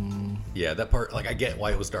 yeah, that part, like, I get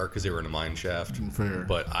why it was dark because they were in a mine shaft. Fair.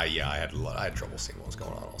 But I had trouble seeing what was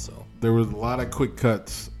going on. Also, there was a lot of quick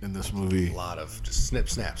cuts in this movie. A lot of just snip,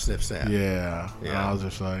 snap, snip, snap. Yeah. I was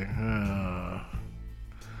just like,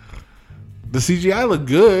 The CGI looked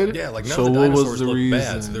good. Yeah, like none of the dinosaurs look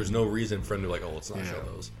bad. So there's no reason for him to be like, let's not show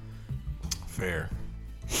those. Fair.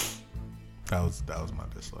 That was my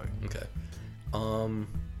dislike. Okay.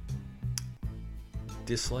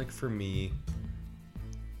 Dislike for me,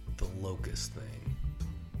 the locust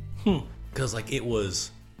thing. Because like it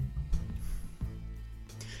wasn't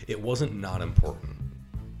not important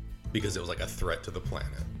because it was like a threat to the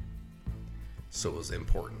planet, so it was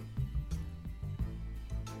important.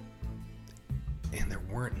 And there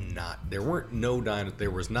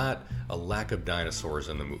was not a lack of dinosaurs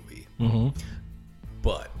in the movie. Mm-hmm.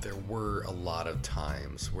 But there were a lot of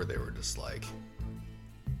times where they were just like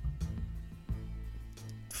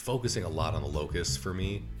focusing a lot on the locusts for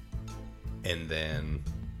me, and then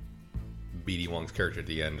BD Wong's character at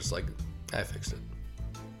the end just like, I fixed it.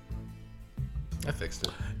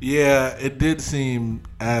 Yeah, it did seem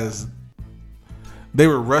as they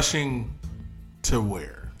were rushing to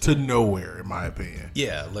nowhere, in my opinion.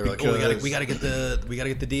 Yeah, they're like, oh, we gotta get the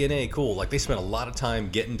DNA. Cool. Like they spent a lot of time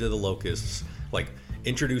getting to the locusts, like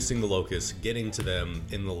introducing the locusts, getting to them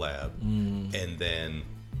in the lab, and then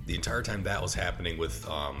the entire time that was happening with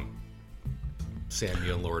Sam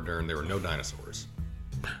Neill and Laura Dern, there were no dinosaurs.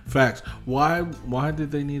 Facts. Why did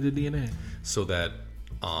they need the DNA? So that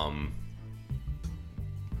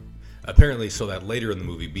apparently, so that later in the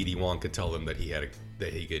movie, BD Wong could tell them that he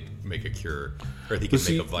could make a cure, or he could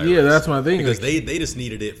make a virus. Yeah, that's my thing. Because they just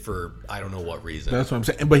needed it for I don't know what reason. That's what I'm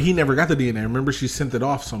saying. But he never got the DNA. Remember, she sent it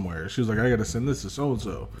off somewhere. She was like, I got to send this to so and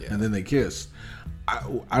so, and then they kissed. I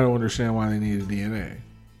don't understand why they needed DNA.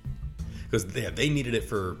 Because they needed it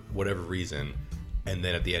for whatever reason, and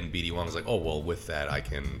then at the end, BD Wong was like, "Oh well, with that, I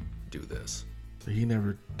can do this." But he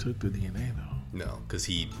never took the DNA though. No, because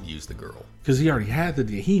he used the girl. Because he already had the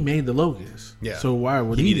DNA. He made the locust. Yeah. So why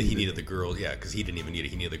would he needed the girl? Yeah, because he didn't even need it.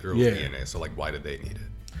 He needed the girl's DNA. So like, why did they need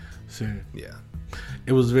it? So, yeah.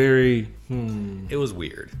 It was very. It was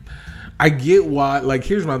weird. I get why. Like,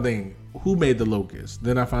 here's my thing. Who made the locust?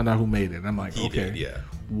 Then I found out who made it. And I'm like, he okay. did, yeah.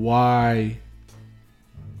 Why?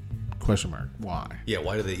 Question mark. Why? Yeah.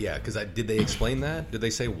 Why did they? Yeah. Because did they explain that? Did they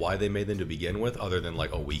say why they made them to begin with, other than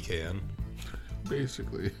like, oh, we can?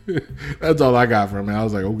 Basically, that's all I got from it. I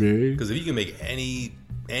was like, okay. Because if you can make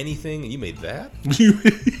anything, and you made that,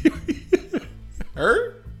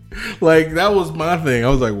 her, like that was my thing. I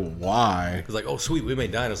was like, well, why? It's like, oh, sweet, we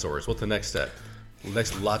made dinosaurs. What's the next step? The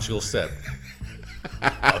next logical step,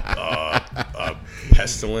 a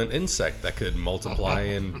pestilent insect that could multiply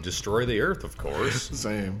and destroy the earth. Of course,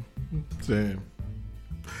 same.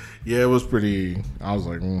 Yeah, it was pretty. I was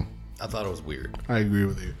like, I thought it was weird. I agree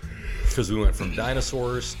with you. Because we went from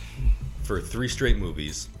dinosaurs for 3 straight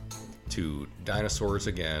movies to dinosaurs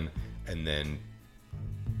again, and then,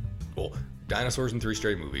 well, dinosaurs in 3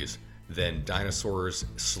 straight movies, then dinosaurs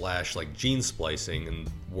 / like gene splicing in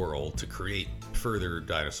world to create further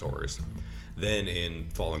dinosaurs. Then in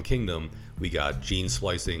Fallen Kingdom, we got gene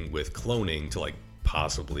splicing with cloning to like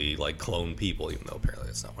possibly like clone people, even though apparently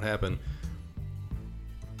that's not what happened.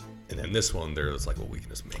 And then this one, they're just like, well, we can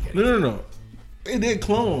just make anything. No. They did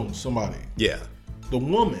clone somebody. Yeah. The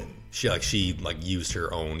woman. She used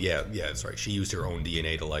her own. Yeah, that's right. She used her own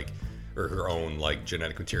DNA to or her own like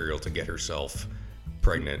genetic material to get herself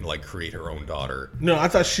pregnant and like create her own daughter. No, I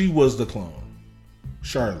thought she was the clone.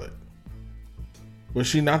 Charlotte. Was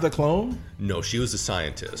she not the clone? No, she was a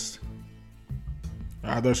scientist.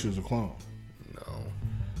 I thought she was a clone. No.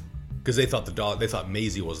 Because they thought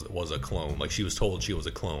Maisie was a clone. Like she was told she was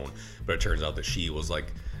a clone, but it turns out that she was like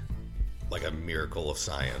a miracle of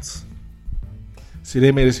science. See,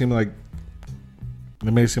 they made it seem like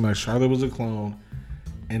Charlotte was a clone,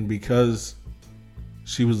 and because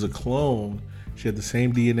she was a clone, she had the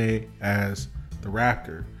same DNA as the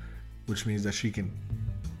raptor, which means that she can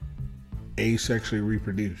asexually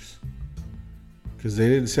reproduce. Because they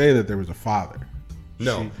didn't say that there was a father.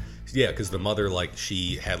 No. Because the mother, like,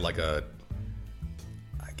 she had like a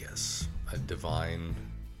divine.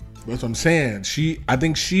 That's what I'm saying. I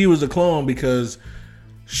think she was a clone because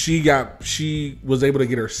she was able to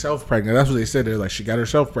get herself pregnant. That's what they said. They're like, she got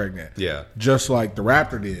herself pregnant. Yeah. Just like the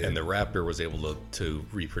raptor did. And the raptor was able to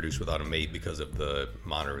reproduce without a mate because of the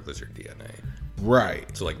monitor lizard DNA.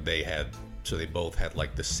 Right. So like they both had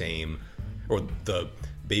like the same, or the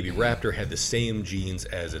baby raptor had the same genes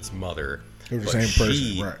as its mother. They were the same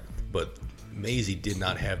person, right. But Maisie did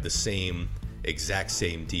not have the exact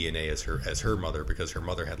same DNA as her mother, because her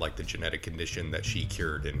mother had like the genetic condition that she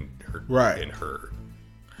cured in her. Right. In her.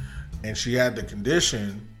 And she had the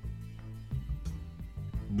condition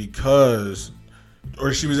because,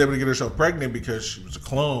 or she was able to get herself pregnant because she was a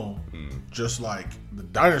clone, just like the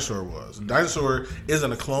dinosaur was. The dinosaur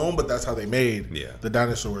isn't a clone, but that's how they made the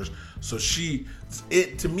dinosaurs. So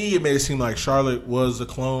to me, it made it seem like Charlotte was a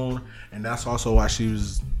clone, and that's also why she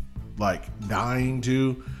was like dying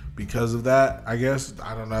too, because of that. I guess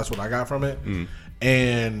I don't know. That's what I got from it,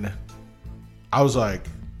 and I was like,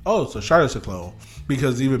 oh, so Charlotte's a clone,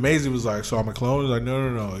 because even Maisie was like, so I'm a clone. He's like,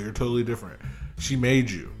 no, you're totally different. She made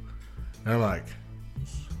you, and I'm like,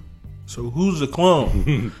 so who's the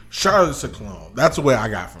clone? Charlotte's a clone. That's the way I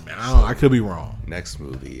got from it. I could be wrong. Next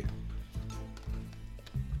movie.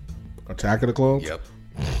 Attack of the Clones? Yep.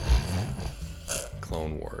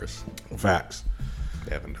 Clone Wars. Facts.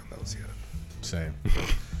 They haven't done those yet. Same.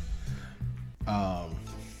 I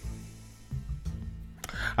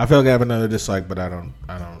feel like I have another dislike, but I don't.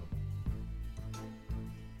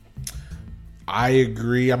 I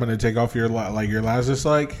agree. I'm gonna take off your last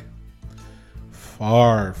dislike.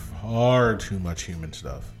 Far too much human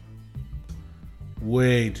stuff.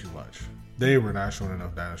 Way too much. They were not showing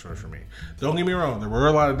enough dinosaurs for me. Don't get me wrong. There were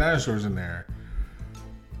a lot of dinosaurs in there.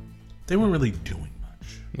 They weren't really doing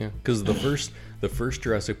much. Yeah, because the first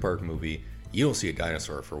Jurassic Park movie, you don't see a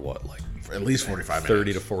dinosaur for what, like for at least 45 minutes.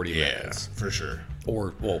 30 to 40 minutes. For sure.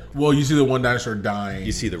 Or, well, you see the one dinosaur dying.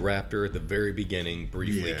 You see the raptor at the very beginning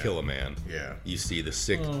briefly kill a man. Yeah. You see the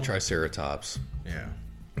sick Triceratops. Yeah.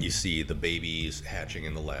 You see the babies hatching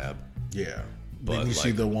in the lab. Yeah. But then you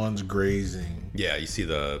see the ones grazing. Yeah, you see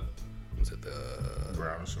the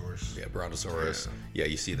Brontosaurus. Yeah, Brontosaurus. Yeah,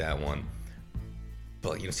 you see that one.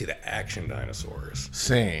 But you don't see the action dinosaurs.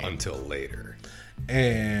 Same. Until later.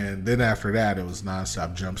 And then after that, it was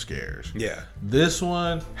nonstop jump scares. Yeah. This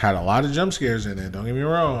one had a lot of jump scares in it. Don't get me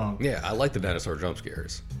wrong. Yeah, I like the dinosaur jump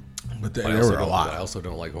scares. But there were a lot. I also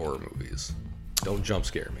don't like horror movies. Don't jump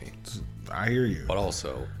scare me. I hear you. But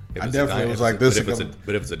also, I definitely was like this.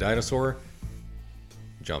 But if it's a dinosaur,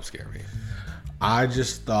 jump scare me. I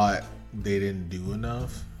just thought they didn't do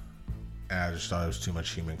enough. And I just thought it was too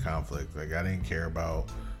much human conflict. Like, I didn't care about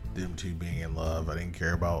them two being in love. I didn't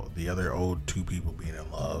care about the other old two people being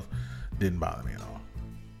in love. Didn't bother me at all.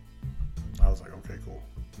 I was like, okay, cool.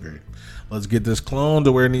 Great. Let's get this clone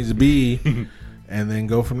to where it needs to be and then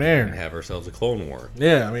go from there. And have ourselves a clone war.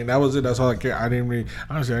 Yeah, I mean, that was it. That's all I care.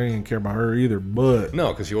 Honestly, I didn't even care about her either, but.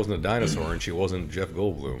 No, because she wasn't a dinosaur and she wasn't Jeff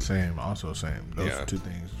Goldblum. Same. Those two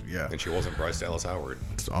things, yeah. And she wasn't Bryce Dallas Howard.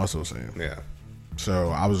 It's also same. Yeah. So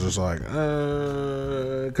I was just like,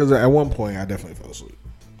 because at one point I definitely fell asleep.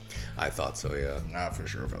 I thought so, yeah. I for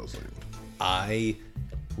sure fell asleep. I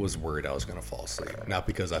was worried I was going to fall asleep. Not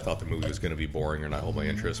because I thought the movie was going to be boring or not hold my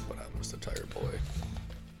interest, but I'm just a tired boy.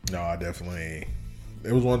 No, I definitely.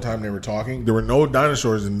 There was one time they were talking. There were no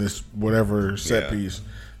dinosaurs in this whatever set piece,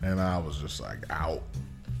 and I was just like out.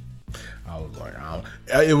 I was like out.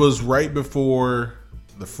 It was right before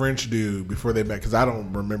the French dude, before they met, because I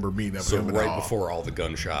don't remember meeting up with him at all. Before all the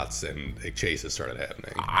gunshots and chases started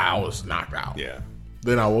happening. I was knocked out. Yeah.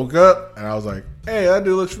 Then I woke up and I was like, hey, that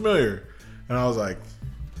dude looks familiar. And I was like,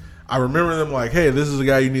 I remember them like, hey, this is the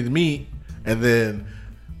guy you need to meet. And then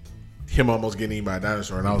him almost getting eaten by a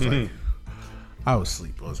dinosaur. And I was like, I was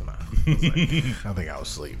asleep, wasn't I? I think I was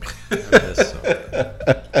asleep.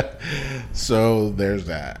 So there's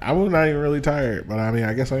that. I was not even really tired, but I mean,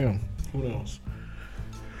 I guess I am. Who knows?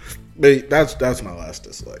 But that's my last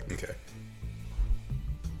dislike. Okay.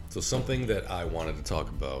 So something that I wanted to talk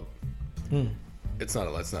about. It's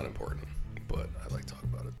not important, but I'd like to talk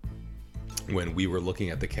about it. When we were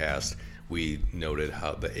looking at the cast, we noted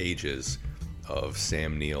how the ages of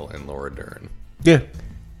Sam Neill and Laura Dern. Yeah.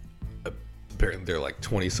 Apparently they're like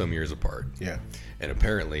 20 some years apart. Yeah. And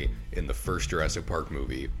apparently in the first Jurassic Park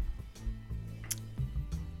movie,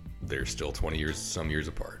 they're still 20 some years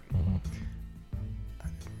apart. Mm-hmm.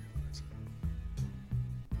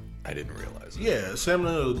 I didn't realize it. Yeah, Sam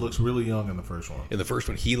Neill looks really young in the first one. In the first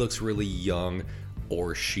one, he looks really young,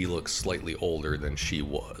 or she looks slightly older than she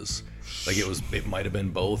was. Like it might have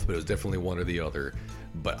been both, but it was definitely one or the other.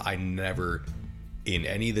 But I never, in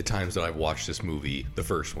any of the times that I've watched this movie, the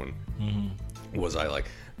first one, was I like,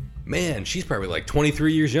 man, she's probably like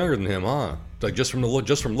 23 years younger than him, huh? Like just from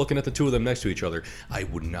looking at the two of them next to each other, I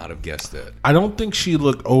would not have guessed it. I don't think she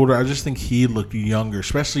looked older. I just think he looked younger,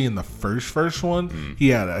 especially in the first one. He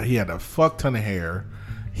had a fuck ton of hair.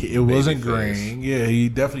 It wasn't graying. Yeah, he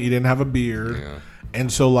didn't have a beard. Yeah. And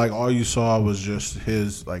so like all you saw was just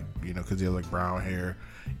his like, you know, because he had like brown hair.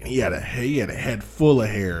 And he had a head full of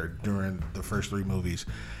hair during the first three movies.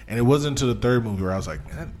 And it wasn't until the third movie where I was like,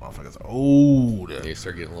 man, that motherfucker's old. You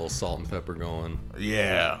start getting a little salt and pepper going.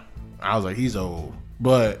 Yeah. I was like, he's old.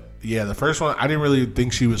 But, yeah, the first one, I didn't really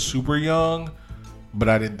think she was super young. But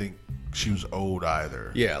I didn't think she was old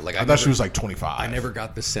either. Yeah, like I thought she was like 25. I never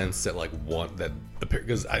got the sense that like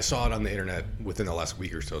because I saw it on the internet within the last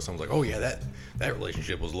week or so. Someone's like, "Oh yeah, that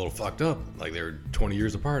relationship was a little fucked up. Like they were 20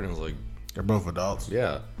 years apart." And I was like, They're both adults.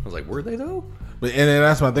 "Yeah." I was like, "Were they though?" But and then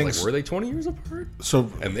that's my thing. Like, were they 20 years apart?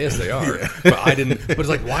 So and yes, they are. But I didn't. But it's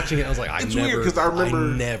like watching it, I was like, It's weird 'cause I remember-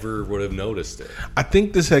 I never would have noticed it. I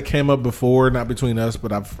think this had came up before, not between us,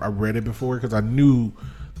 but I read it before because I knew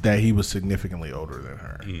that he was significantly older than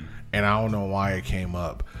her, and I don't know why it came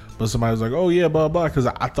up. But somebody was like, "Oh yeah, blah blah," because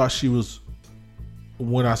I thought she was.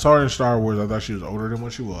 When I saw her in Star Wars, I thought she was older than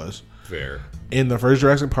what she was. Fair. In the first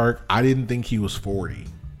Jurassic Park, I didn't think he was 40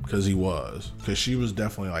 because she was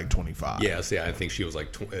definitely like 25. Yeah, see, I think she was like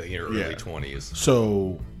early 20s.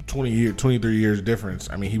 So 23 years difference.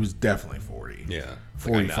 I mean, he was definitely 40. Yeah,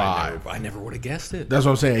 45. I never would have guessed it. That's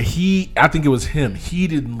what I'm saying. I think it was him. He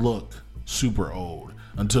didn't look super old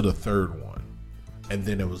until the third one, and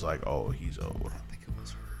then it was like, oh, he's old. I think it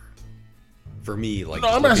was her. For me, like, No,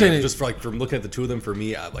 I'm not saying it. just for, like, from looking at the two of them. For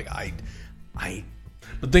me, I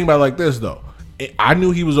But think about it like this though. I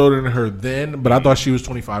knew he was older than her then, but I thought she was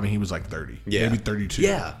 25 and he was like 30. Yeah. Maybe 32.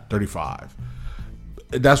 Yeah. 35.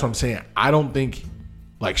 That's what I'm saying. I don't think,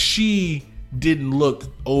 like, she didn't look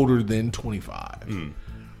older than 25.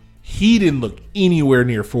 He didn't look anywhere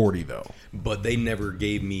near 40 though. But the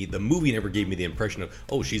movie never gave me the impression of,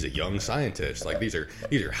 oh, she's a young scientist. Like these are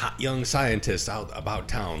hot young scientists out about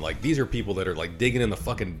town. Like these are people that are like digging in the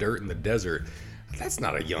fucking dirt in the desert. That's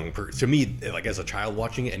not a young person. To me, like as a child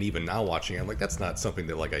watching it and even now watching it, I'm like, that's not something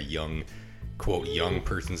that like a young, quote, young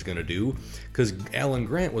person's gonna do. Because Alan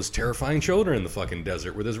Grant was terrifying children in the fucking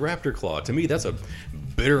desert with his raptor claw. To me, that's a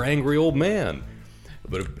bitter, angry old man.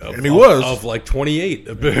 But And he was. Of like 28.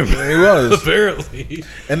 And he was. Apparently.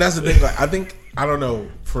 And that's the thing. Like, I don't know.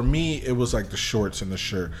 For me, it was like the shorts and the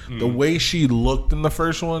shirt. The way she looked in the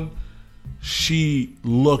first one, she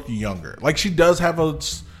looked younger. Like she does have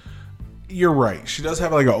you're right. She does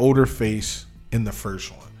have like an older face in the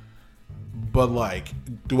first one. But like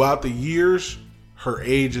throughout the years, her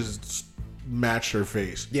age has matched her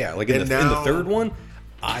face. Yeah, like in the third one,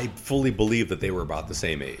 I fully believe that they were about the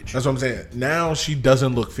same age. That's what I'm saying. Now she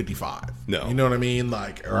doesn't look 55. No. You know what I mean?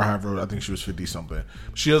 Like, or however, I think she was 50 something.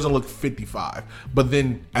 She doesn't look 55. But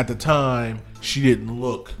then at the time, she didn't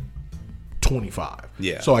look 25.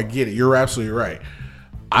 Yeah. So I get it. You're absolutely right.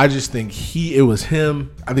 I just think it was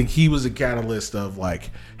him. I think he was a catalyst of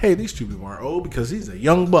like, hey, these two people aren't old because he's a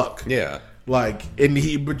young buck. Yeah. Like,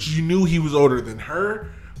 but you knew he was older than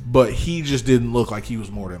her, but he just didn't look like he was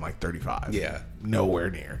more than like 35. Yeah. Nowhere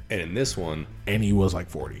near. And in this one, and he was like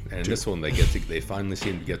 40. And in this one, they finally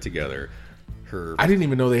seem to get together. I didn't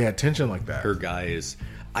even know they had tension like that. Her guy is.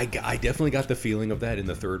 I definitely got the feeling of that in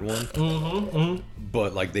the third one.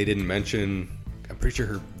 But like they didn't mention. I'm pretty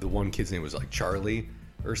sure the one kid's name was like Charlie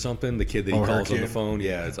or something. The kid that he calls on the phone.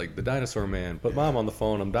 Yeah, it's like the dinosaur man. Put mom on the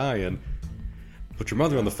phone. I'm dying. Put your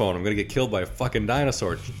mother on the phone. I'm gonna get killed by a fucking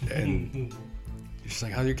dinosaur. And she's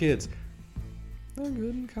like, "How's your kids?" They're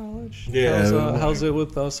good in college. Yeah. How's it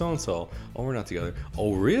with so and so? Oh, we're not together.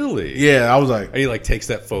 Oh, really? Yeah, I was like, and he like takes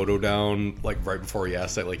that photo down like right before he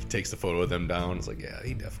asks that. Like he takes the photo of them down. It's like, yeah, he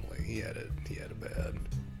had it bad.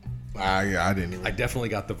 Yeah, I didn't even. I definitely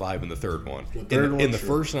got the vibe in the third one. In the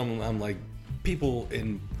first one, I'm like, people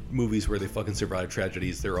in movies where they fucking survive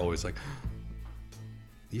tragedies, they're always like,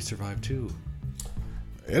 you survived too.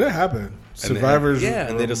 It happened. Survivors.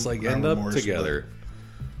 And they just like end up together.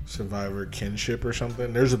 Survivor kinship or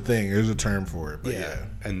something. There's a term for it. But yeah.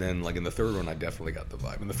 And then like in the third one, I definitely got the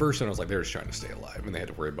vibe. In the first one, I was like, they're just trying to stay alive, and they had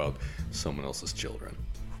to worry about someone else's children.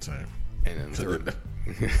 Same. And then the third.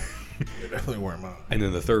 They definitely weren't mine. And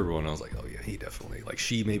then the third one, I was like, oh yeah, he definitely, like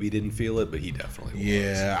she maybe didn't feel it, but he definitely was.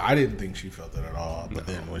 Yeah, I didn't think she felt it at all. But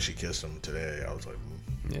then when she kissed him today, I was like,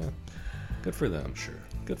 yeah, good for them. Sure.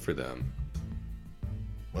 Good for them.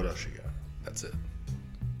 What else you got? That's it.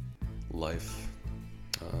 Life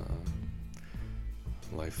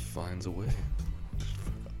finds a way.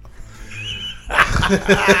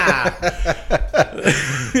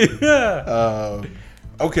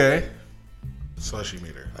 Okay. Slushy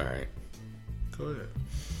meter. All right. Go ahead.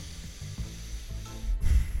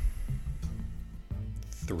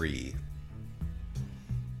 3.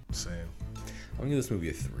 Same. I'm gonna give this movie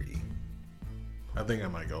a 3. I think I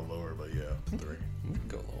might go lower, but yeah, 3. I'm gonna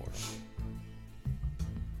go lower.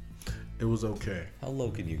 It was okay. How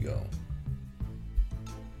low can you go?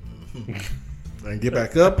 And get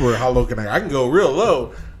back up, or how low can I? I can go real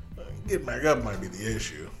low. Getting back up might be the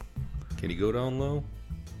issue. Can you go down low?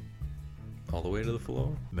 All the way to the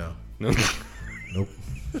floor? No. No. Nope.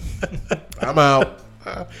 I'm out.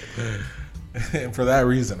 And for that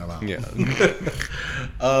reason, I'm out. Yeah.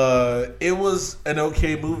 It was an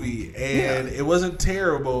okay movie, and it wasn't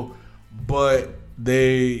terrible, but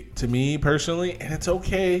to me personally, and it's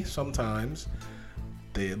okay sometimes,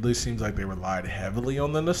 it at least seems like they relied heavily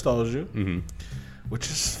on the nostalgia, which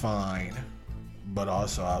is fine. But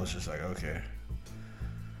also, I was just like, okay,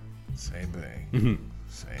 same thing.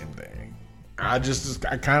 Same thing. I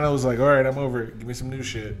kind of was like, all right, I'm over it. Give me some new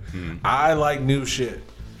shit. I like new shit.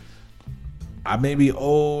 I may be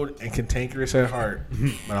old and cantankerous at heart,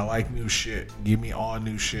 but I like new shit. Give me all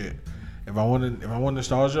new shit. If I want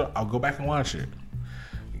nostalgia, I'll go back and watch it.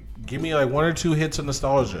 Give me like 1 or 2 hits of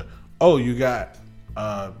nostalgia. Oh, you got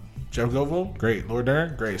Jeff Goldblum? Great. Laura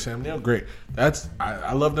Dern? Great. Sam Neill? Great.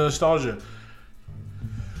 I love the nostalgia.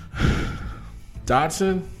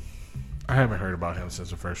 Dodson? I haven't heard about him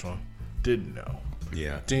since the first one. Didn't know.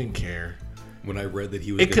 Yeah. Didn't care. When I read that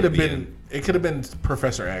he was, It could have been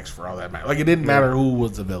Professor X for all that matter. Like, it didn't matter who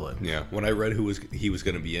was the villain. Yeah. When I read he was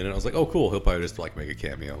going to be in it, I was like, oh, cool. He'll probably just like make a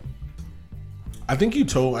cameo. I think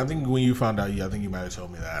when you found out, I think you might have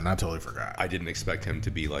told me that, and I totally forgot. I didn't expect him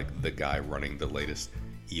to be like the guy running the latest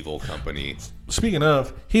evil company. Speaking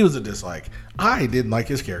of, he was a dislike. I didn't like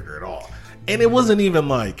his character at all, and it wasn't even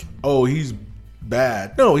like, oh, he's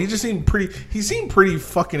bad. No, he just seemed pretty. He seemed pretty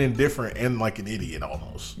fucking indifferent and like an idiot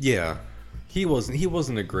almost. Yeah, he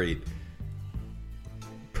wasn't a great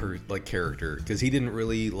character because he didn't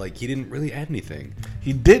really add anything.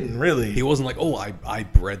 He didn't really. He wasn't like, oh, I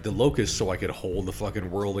bred the locusts so I could hold the fucking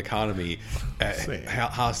world economy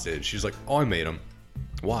hostage. She's like, oh, I made him.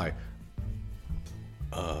 Why?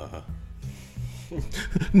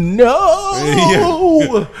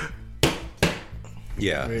 No.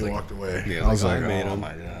 Yeah. He walked away. Yeah, I was I like, made oh him.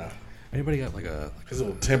 my god. Anybody got like a His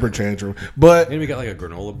little temper tantrum, but anybody got like a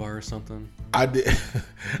granola bar or something? I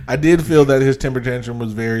did feel that his temper tantrum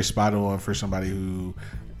was very spot on for somebody who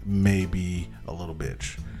may be a little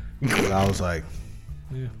bitch. But I was like,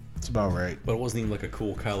 yeah, it's about right. But it wasn't even like a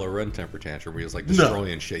cool Kylo Ren temper tantrum where he was like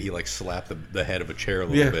destroying shit. He like slapped the head of a chair a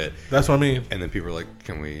little bit. That's what I mean. And then people were like,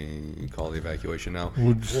 can we call the evacuation now?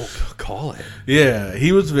 Well, call it. Yeah,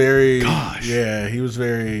 he was very. Gosh. Yeah, he was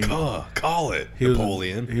very. Call it. He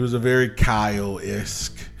Napoleon. He was a very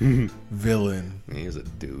Kyle-esque villain. He was a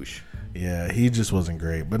douche. Yeah, he just wasn't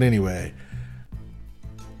great. But anyway,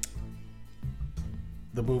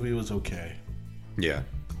 the movie was okay. Yeah.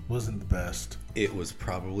 Wasn't the best. It was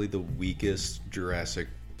probably the weakest Jurassic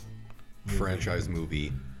franchise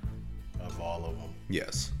movie of all of them.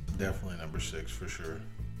 Yes. Definitely number 6 for sure.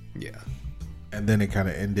 Yeah. And then it kind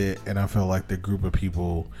of ended, and I felt like the group of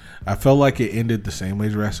people, I felt like it ended the same way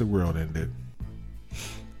Jurassic World ended.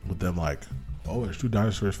 With them like, oh, there's 2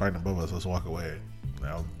 dinosaurs fighting above us, let's walk away.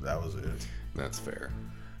 That was it. That's fair.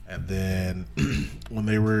 And then when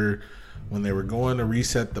they were going to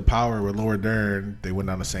reset the power with Laura Dern, they went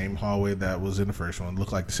down the same hallway that was in the first one.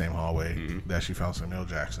 Looked like the same hallway that she found Samuel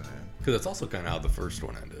Jackson in. Because that's also kind of how the first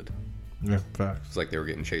one ended. Yeah, facts. It's like they were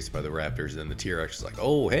getting chased by the raptors, and then the T-Rex is like,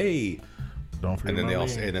 "Oh, hey!" Don't forget. And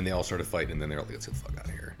then they all started fighting, and then they're like, "Let's get the fuck out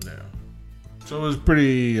of here." Yeah. So it was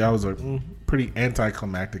pretty. I was like, pretty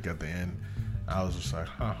anticlimactic at the end. I was just like,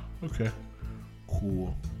 huh, okay,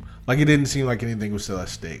 cool. Like it didn't seem like anything was still at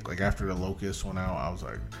stake. Like after the locust went out, I was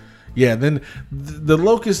like, yeah. Then the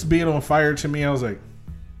locust being on fire to me, I was like,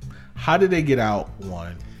 how did they get out?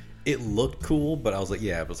 One. It looked cool, but I was like,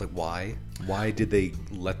 yeah. But it's like, why? Why did they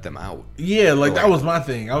let them out? Yeah, like that was my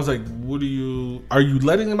thing. I was like, are you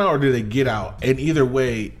letting them out or did they get out? And either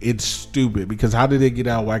way, it's stupid because how did they get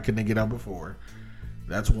out? Why couldn't they get out before?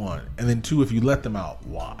 That's one. And then 2, if you let them out,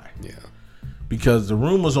 why? Yeah. Because the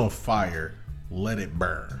room was on fire, let it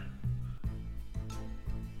burn.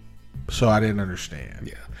 So I didn't understand.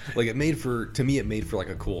 Yeah. Like it made for like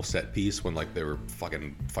a cool set piece when like there were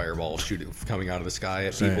fucking fireballs coming out of the sky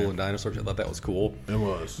at people and dinosaurs. I thought that was cool. It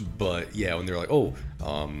was. But yeah, when they're like, what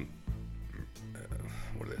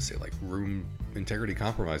did they say? Like room integrity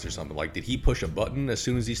compromise or something. Like, did he push a button as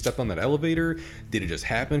soon as he stepped on that elevator? Did it just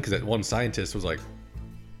happen? Because that one scientist was like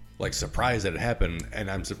surprised that it happened,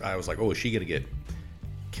 and I was like, oh, is she gonna get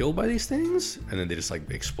killed by these things? And then they just like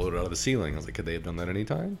exploded out of the ceiling. I was like, could they have done that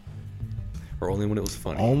anytime? Or only when it was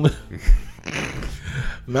funny? Only,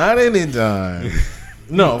 not anytime.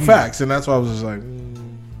 No, facts, and that's why I was just like.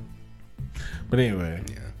 But anyway,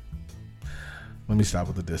 yeah. Let me stop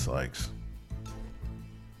with the dislikes.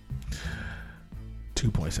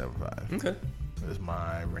 2.75. Okay. Is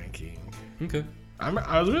my ranking. Okay.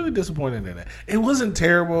 I was really disappointed in it. It wasn't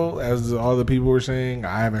terrible as all the people were saying.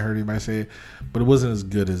 I haven't heard anybody say it, but it wasn't as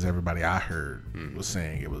good as everybody I heard was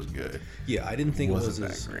saying it was good. Yeah, I didn't think it was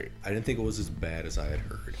that great. I didn't think it was as bad as I had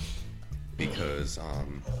heard. because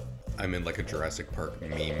I'm in like a Jurassic Park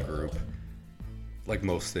meme group. Like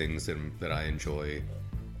most things that I enjoy,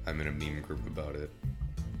 I'm in a meme group about it.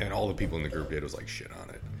 And all the people in the group did was like shit on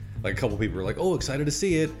it. Like a couple people were like, oh, excited to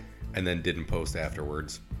see it, and then didn't post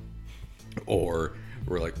afterwards. Or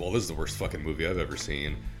were like, well, this is the worst fucking movie I've ever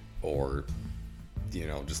seen. Or, you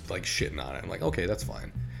know, just like shitting on it. I'm like, okay, that's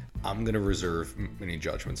fine. I'm going to reserve any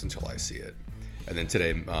judgments until I see it. And then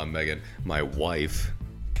today, Megan, my wife,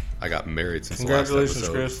 I got married since the last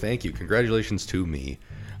episode. Chris. Thank you. Congratulations to me.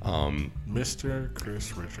 Mr.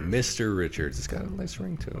 Chris Richards. Mr. Richards. It's got a nice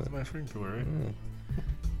ring to it. That's a nice ring to it, right? Yeah.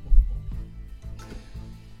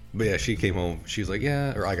 But yeah, she came home. She's like,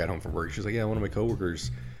 yeah, or I got home from work. She's like, yeah, one of my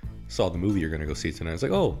coworkers saw the movie you're gonna go see tonight. I was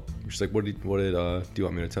like, oh. She's like, do you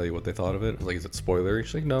want me to tell you what they thought of it? I was like, is it spoilery?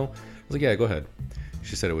 She's like, no. I was like, yeah, go ahead.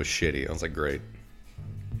 She said it was shitty. I was like, great.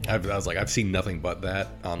 I was like, I've seen nothing but that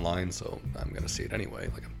online, so I'm gonna see it anyway.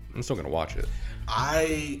 Like, I'm still gonna watch it.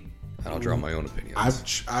 I'll draw my own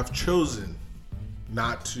opinions. I've chosen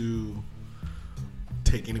not to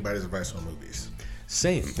take anybody's advice on movies.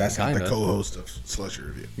 Same. That's kinda. not the co-host of Slushy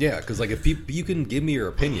Review. Yeah, because like if you can give me your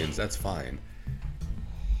opinions, that's fine.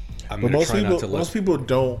 But most people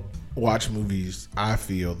don't watch movies, I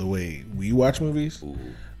feel, the way we watch movies. Ooh.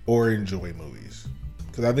 Or enjoy movies.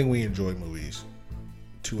 Because I think we enjoy movies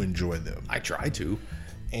to enjoy them. I try to.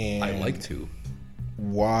 And I like to.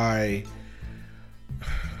 Why?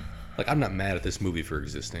 Like, I'm not mad at this movie for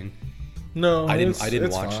existing. No, I didn't fine.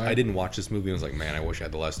 I didn't watch this movie and was like, man, I wish I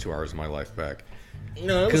had the last 2 hours of my life back.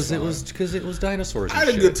 No, because it was dinosaurs. And I had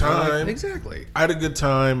a shit. good time. Exactly. I had a good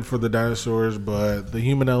time for the dinosaurs, but the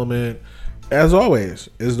human element, as always,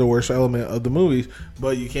 is the worst element of the movies.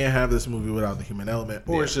 But you can't have this movie without the human element,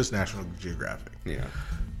 or it's just National Geographic. Yeah.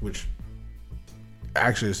 Which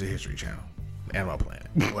actually is the History Channel, Animal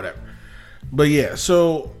Planet, whatever. But yeah,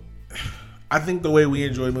 so I think the way we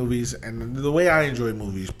enjoy movies, and the way I enjoy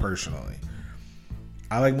movies personally,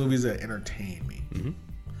 I like movies that entertain me. Mm-hmm.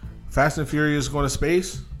 Fast and Furious going to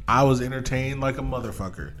space, I was entertained like a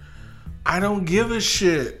motherfucker. I don't give a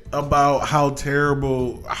shit about how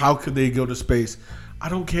terrible, how could they go to space. I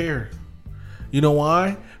don't care. You know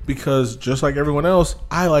why? Because just like everyone else,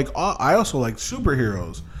 I also like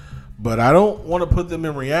superheroes. But I don't want to put them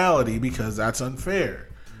in reality because that's unfair.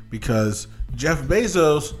 Because Jeff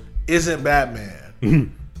Bezos isn't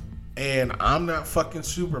Batman. And I'm not fucking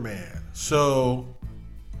Superman. So,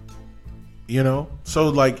 you know? So,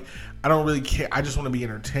 like, I don't really care. I just want to be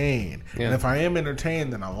entertained. Yeah. And if I am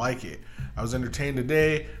entertained, then I like it. I was entertained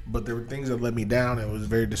today, but there were things that let me down. And it was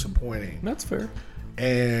very disappointing. That's fair.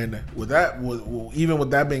 And with that, even with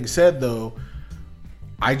that being said, though,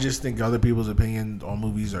 I just think other people's opinions on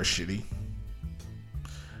movies are shitty.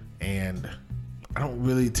 And I don't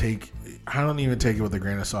even take it with a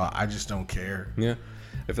grain of salt. I just don't care. Yeah.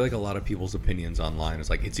 I feel like a lot of people's opinions online is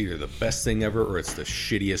like, it's either the best thing ever or it's the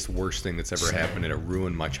shittiest, worst thing that's ever happened and it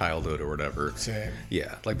ruined my childhood or whatever. Same.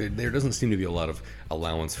 Yeah. Like there doesn't seem to be a lot of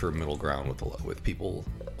allowance for middle ground with people,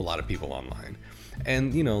 a lot of people online.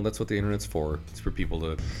 And, you know, that's what the internet's for. It's for people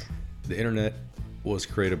to... The internet was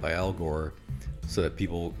created by Al Gore so that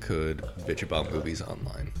people could bitch about movies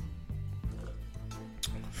online.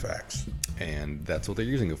 Facts. And that's what they're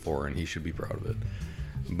using it for, and he should be proud of it.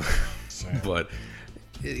 But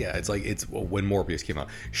yeah, it's like when Morbius came out,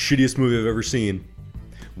 shittiest movie I've ever seen.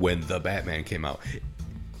 When The Batman came out,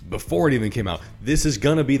 before it even came out, this is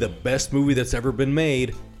gonna be the best movie that's ever been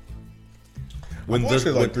made. When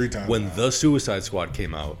The Suicide Squad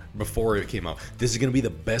came out, before it came out, this is gonna be the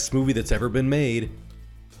best movie that's ever been made.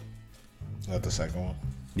 Is that the second one?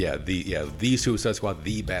 Yeah, the Suicide Squad,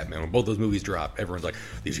 the Batman. When both those movies drop, everyone's like,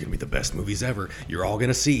 these are gonna be the best movies ever. You're all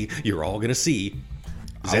gonna see.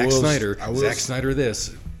 Zack Snyder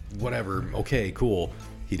this, whatever. Okay, cool.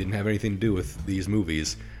 He didn't have anything to do with these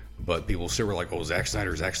movies, but people still were like, oh, Zack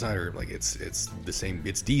Snyder. Like it's the same.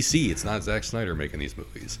 It's DC. It's not Zack Snyder making these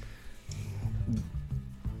movies.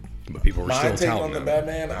 But people were still touting My take on the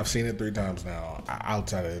Batman, I've seen it 3 times now.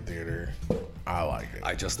 Outside of the theater, I like it.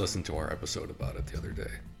 I just listened to our episode about it the other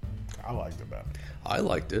day. I liked the Batman. I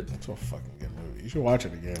liked it. It's a fucking good movie. You should watch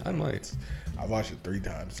it again. I might. I've watched it 3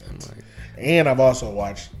 times since. And I've also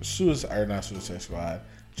watched Suicide Squad,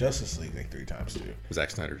 Justice League like 3 times too. Zack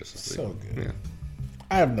Snyder Justice League. So good. Yeah.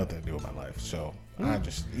 I have nothing to do with my life, so I'm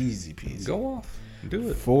just easy peasy. Go off. Do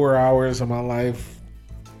it. 4 hours of my life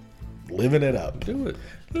living it up. Do it.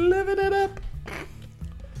 Living it up.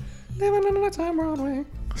 Living in a time Broadway.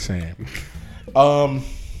 Same. So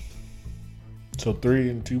 3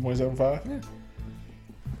 and 2.75? Yeah.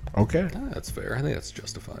 Okay. That's fair. I think that's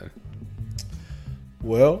justified.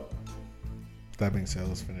 Well, that being said,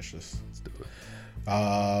 let's finish this. Let's do it.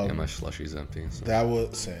 Yeah, my slushie's empty. So. That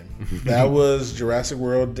was same. That was Jurassic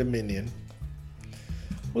World Dominion.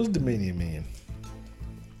 What does Dominion mean?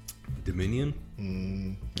 Dominion?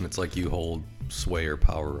 It's like you hold sway or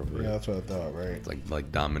power over it. Yeah, that's what I thought, right? It's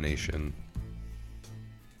like domination.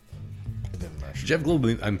 It didn't matter. Jeff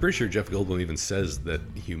Goldblum. I'm pretty sure Jeff Goldblum even says that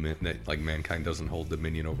mankind doesn't hold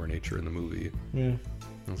dominion over nature in the movie. Yeah,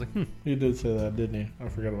 I was like, he did say that, didn't he? I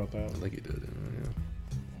forgot about that. I think he did. Yeah.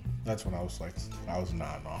 That's when I was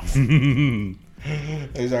nodding off.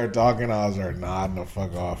 They started talking, I was nodding the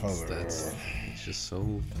fuck off. I was like, It's just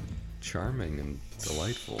so charming and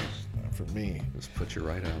delightful. not for me. Just put you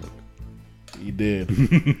right out. He did.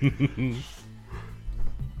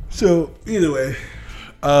 So either way,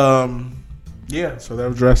 yeah. So that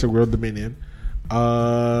was Jurassic World Dominion.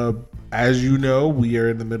 As you know, we are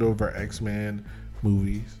in the middle of our X-Men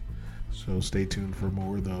movies, so stay tuned for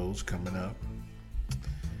more of those coming up.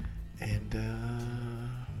 And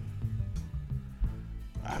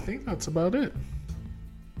I think that's about it.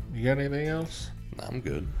 You got anything else? Nah, I'm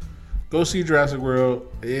good. Go see Jurassic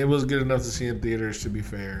World. It was good enough to see in theaters, to be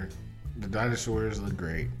fair. The dinosaurs look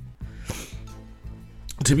great.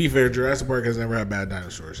 To be fair, Jurassic Park has never had bad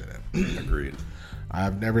dinosaurs in it. Agreed.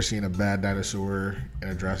 I've never seen a bad dinosaur in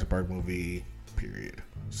a Jurassic Park movie, period.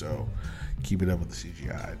 So keep it up with the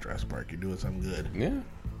CGI, Jurassic Park. You're doing something good. Yeah.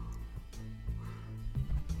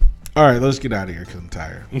 All right, let's get out of here because I'm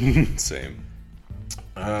tired. Same.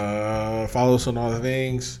 Follow us on all the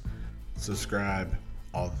things. Subscribe,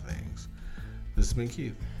 all the things. This has been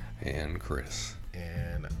Keith. And Chris.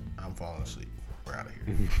 And I'm falling asleep. We're out of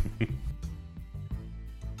here.